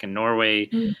 Minnesota, back in Norway.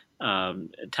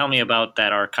 Tell me about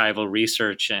that archival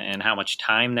research and how much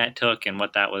time that took and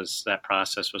what that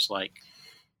process was like.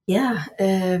 Yeah,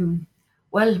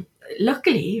 well,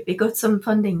 luckily we got some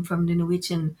funding from the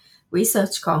Norwegian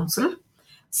Research Council.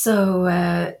 So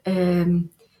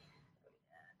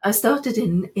I started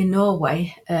in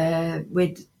Norway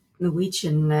with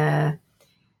Norwegian,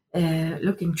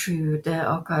 looking through the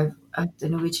archive at the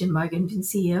Norwegian Migrant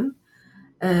Museum.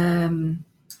 And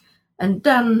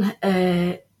then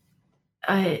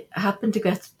I happened to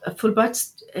get a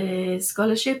Fulbright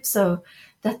scholarship, so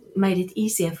that made it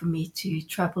easier for me to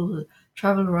travel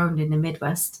around in the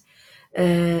Midwest.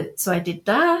 So I did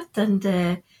that,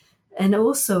 and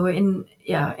also in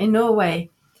Norway,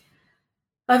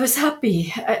 I was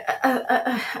happy.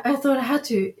 I thought I had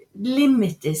to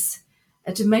limit this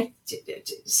to make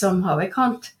somehow. I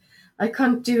can't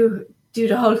do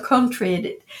the whole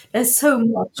country. There's so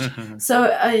much. Mm-hmm. So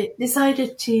I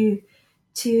decided to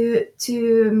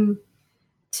do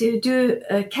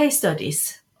case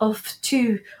studies of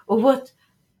what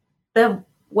there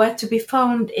were to be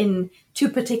found in 2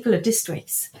 particular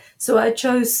districts. So I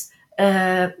chose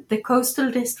the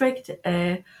coastal district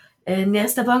near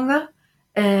Stavanger,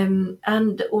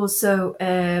 and also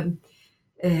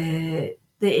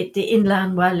the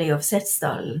inland valley of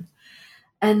Setesdalen.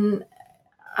 And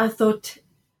I thought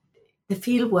the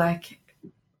fieldwork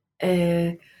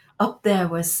up there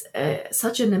was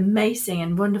such an amazing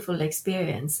and wonderful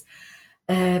experience,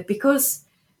 because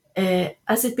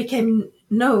as it became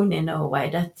known in Norway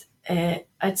that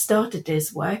I'd started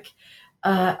this work,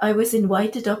 I was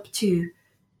invited up to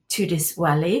this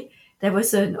valley. There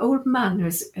was an old man who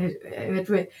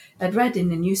had read in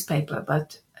the newspaper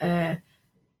about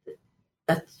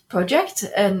that project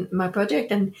and my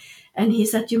project, and he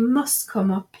said, "You must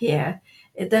come up here.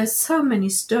 There's so many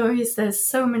stories, there's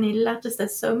so many letters,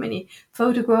 there's so many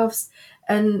photographs,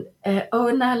 and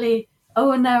our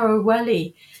narrow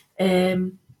valley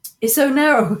is so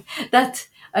narrow that,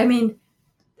 I mean,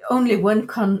 only one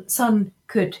son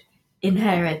could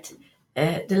inherit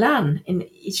the land in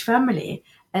each family,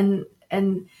 and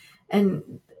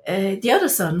the other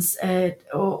sons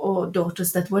or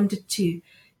daughters that wanted to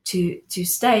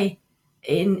stay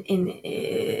in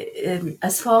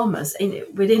as farmers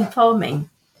within farming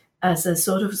as a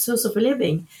sort of source of a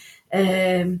living,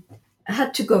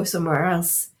 had to go somewhere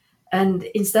else. And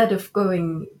instead of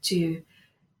going to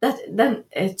that, then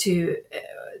to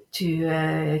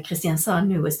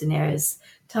Kristiansand, who was the nearest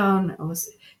town, was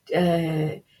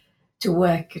to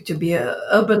work, to be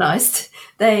urbanized,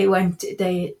 they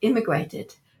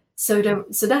immigrated. So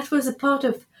that was a part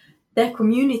of their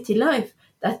community life,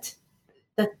 that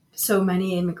so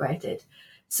many immigrated.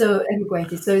 So then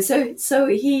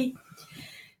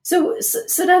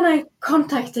I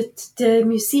contacted the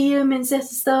museum in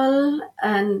Setesdal,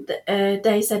 and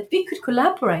they said we could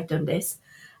collaborate on this,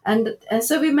 and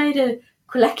so we made a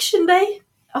collection day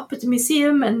up at the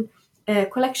museum and a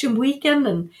collection weekend,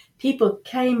 and people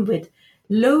came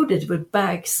loaded with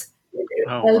bags,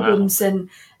 albums, wow.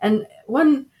 and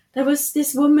one, there was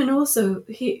this woman also.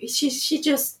 She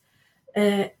just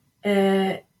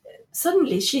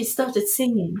suddenly she started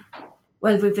singing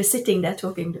while we were sitting there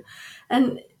talking,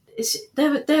 and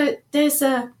there's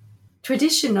a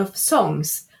tradition of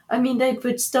songs. I mean, they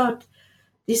would start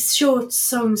these short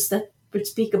songs that would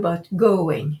speak about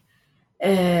going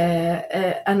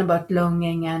and about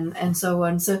longing and so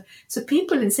on. So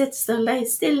people in Setesdal, they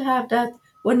still have that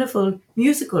wonderful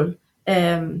musical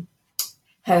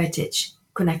heritage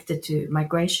connected to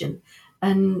migration.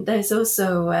 And there's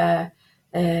also a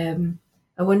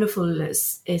wonderful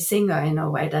singer in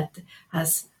Norway that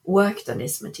has worked on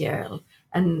this material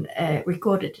and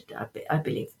recorded it, I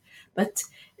believe. But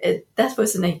that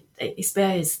was an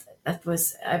experience that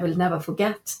I will never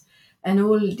forget. And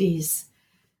all these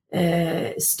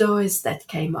stories that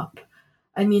came up.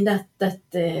 I mean, that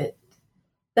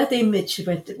image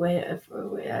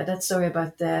that story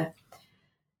about the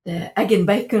egg and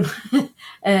bacon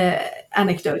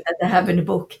anecdote that I have in the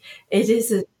book. It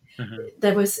is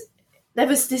there was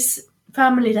this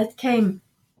family that came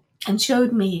and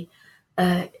showed me.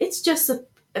 It's just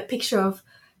a picture of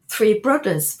 3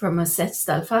 brothers from a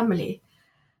Setesdal family,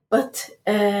 but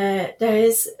there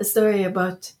is a story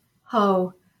about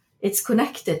how it's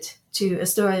connected to a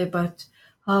story about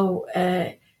how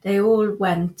they all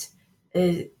went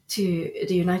to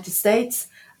the United States,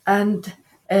 and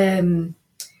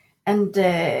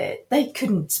they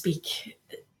couldn't speak,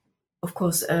 of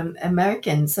course,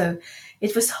 American, so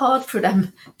it was hard for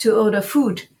them to order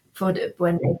food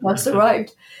when they first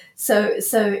arrived. So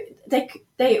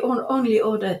they only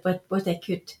ordered what they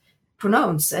could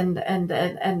pronounce, and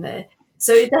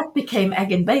so that became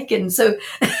egg and bacon. So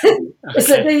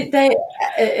so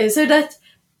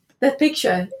that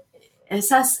picture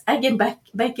says egg and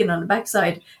bacon on the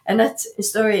backside, and that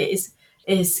story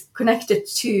is connected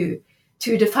to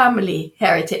the family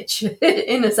heritage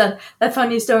in a sense. A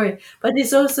funny story, but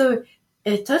it's also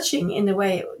touching in a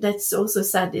way. That's also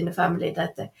sad in the family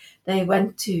that they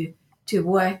went to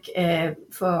work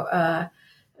for a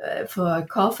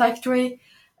car factory,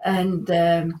 and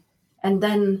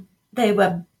then they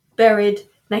were buried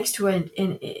next to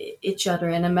each other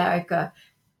in America,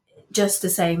 just the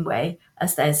same way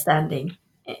as they're standing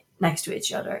next to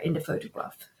each other in the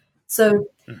photograph. So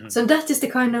that is the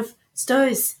kind of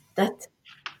stories that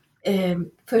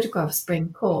photographs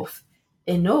bring forth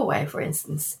in Norway, for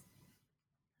instance.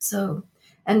 So,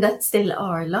 and that still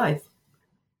are alive.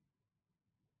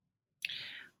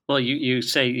 Well, you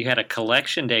say you had a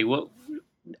collection day.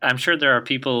 I'm sure there are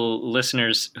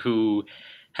listeners who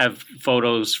have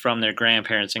photos from their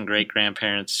grandparents and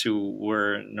great-grandparents who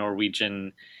were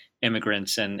Norwegian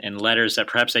immigrants, and letters that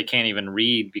perhaps they can't even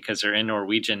read because they're in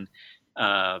Norwegian.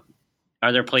 Are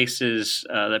there places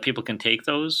that people can take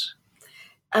those?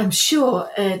 I'm sure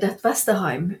that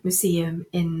Vesterheim Museum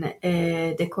in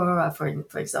Decorah, for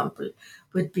example,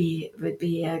 would be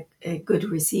a good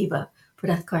receiver for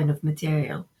that kind of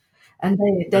material, and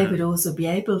they would also be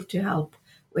able to help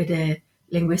with the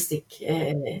linguistic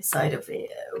side of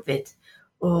it,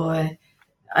 or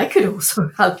I could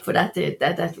also help for that way.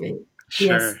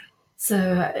 Sure. Yes.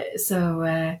 So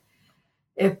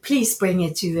please bring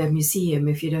it to a museum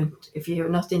if you're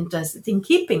not interested in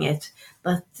keeping it,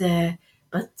 but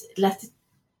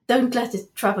don't let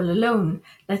it travel alone.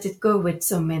 Let it go with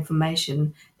some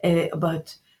information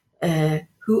about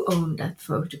who owned that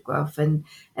photograph and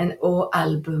or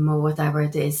album or whatever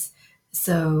it is.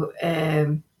 So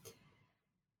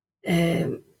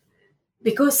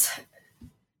because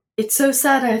it's so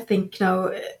sad, I think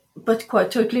now, but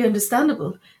quite totally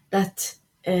understandable that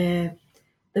the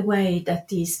way that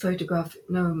these photographs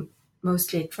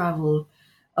mostly travel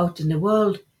out in the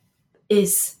world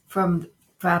is from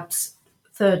perhaps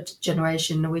third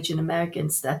generation Norwegian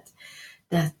Americans that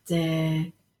are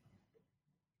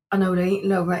no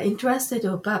longer interested,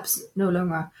 or perhaps no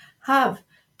longer have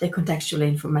the contextual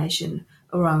information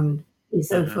around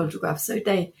these old photographs. So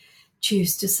they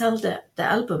choose to sell the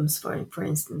albums, for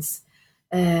instance.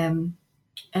 And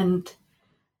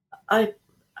I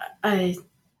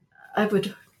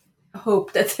would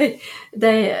hope that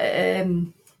they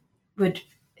would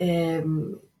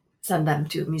send them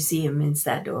to a museum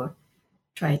instead, or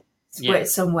try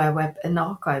somewhere an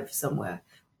archive somewhere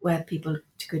where people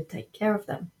could take care of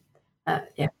them.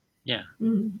 Yeah.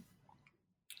 Mm.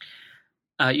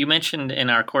 You mentioned in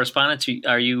our correspondence,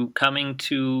 are you coming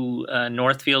to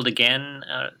Northfield again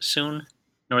soon?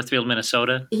 Northfield,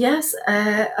 Minnesota. Yes,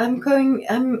 I'm coming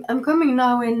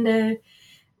now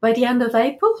by the end of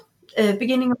April,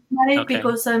 beginning of May,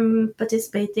 because I'm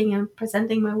participating and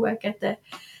presenting my work at the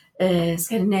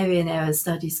Scandinavian Area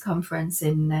Studies Conference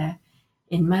in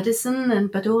Madison,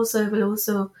 but also I will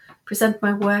also present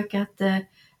my work at the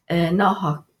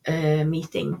NAHA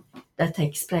meeting that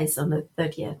takes place on the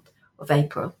 30th of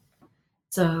April.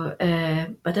 So,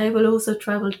 but I will also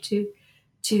travel to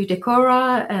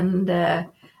Decorah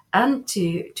and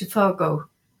to Fargo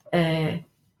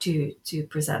to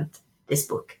present this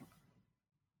book.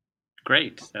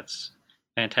 Great, that's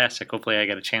fantastic. Hopefully, I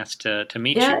get a chance to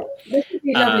meet you. Yeah, that would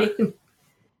be lovely.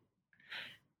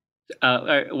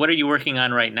 What are you working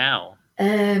on right now?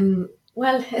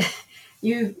 Well,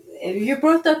 you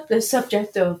brought up the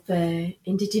subject of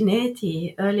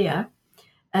indigeneity earlier,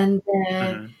 and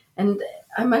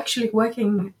I'm actually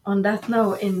working on that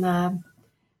now in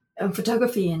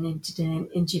photography and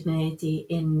indigeneity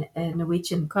in a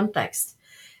Norwegian context,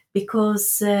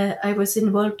 because I was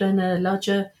involved in a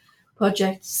larger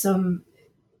project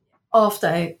after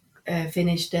I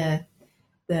finished the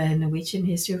Norwegian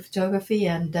history of photography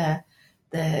and the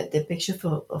picture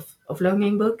of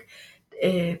Longing book,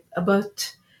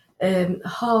 about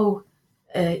how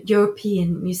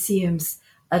European museums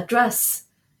address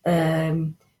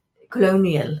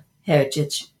colonial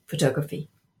heritage photography.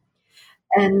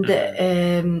 And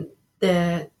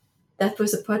that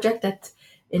was a project that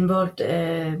involved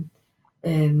the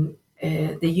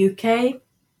UK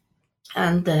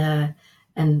and the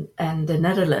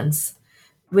Netherlands,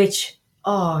 which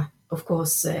are, of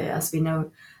course, as we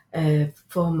know,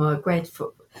 former great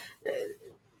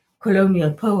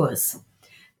colonial powers.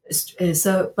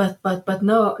 But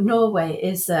no, Norway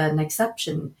is an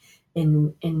exception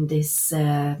in this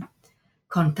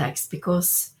context,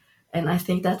 because, and I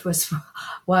think that was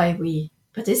why we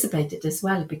participated as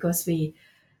well, because we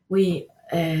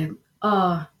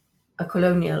are a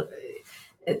colonial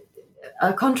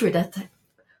a country that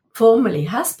formally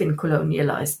has been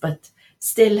colonialized, but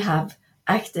still have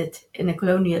acted in a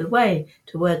colonial way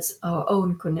towards our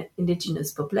own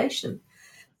indigenous population,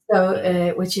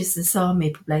 so which is the Sami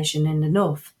population in the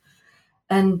north.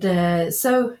 And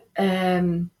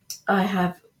I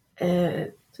have,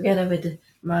 together with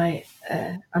my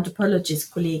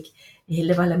anthropologist colleague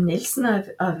Hilde Wallem Nilsen,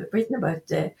 I've written about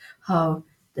how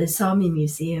the Sami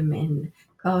Museum in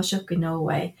Karasjok in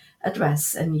Norway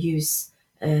address and use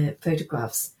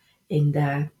photographs in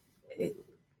their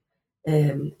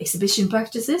exhibition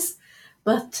practices.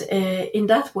 But in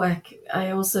that work,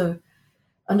 I also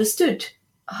understood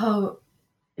how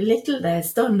little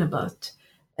there's done about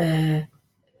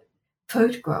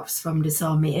photographs from the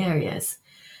Sami areas,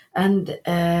 and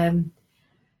I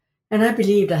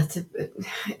believe that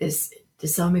the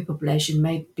Sami population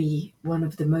may be one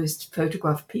of the most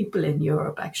photographed people in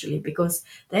Europe, actually, because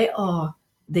they are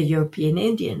the European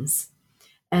Indians,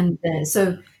 and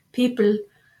so people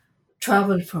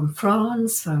travel from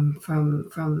France, from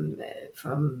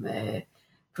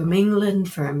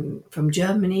England, from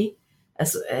Germany,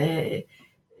 as to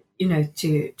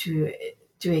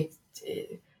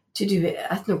do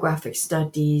ethnographic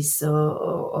studies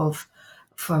of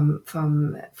from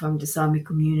the Sami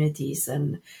communities,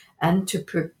 and to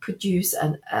produce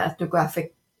an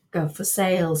ethnographic for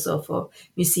sales, or for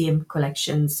museum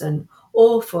collections, and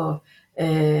or for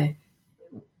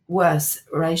worse,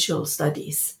 racial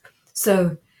studies.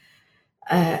 So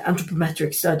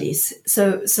anthropometric studies.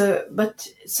 But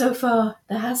so far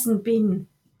there hasn't been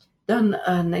done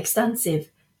an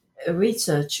extensive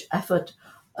research effort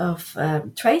of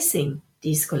tracing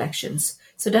these collections.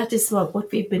 So that is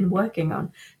what we've been working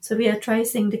on. So we are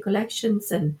tracing the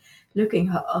collections and looking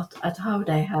at how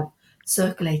they have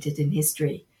circulated in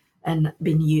history and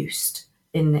been used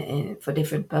in for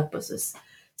different purposes.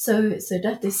 So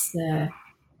that is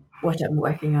what I'm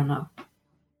working on now.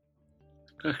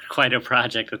 Quite a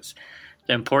project. It's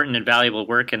important and valuable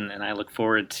work, and I look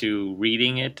forward to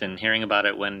reading it and hearing about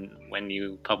it when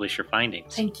you publish your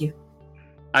findings. Thank you.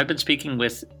 I've been speaking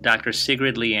with Dr.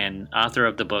 Sigrid Lien, author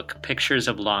of the book Pictures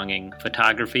of Longing,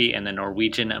 Photography and the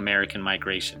Norwegian-American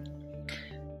Migration.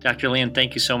 Dr. Lien,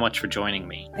 thank you so much for joining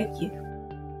me. Thank you.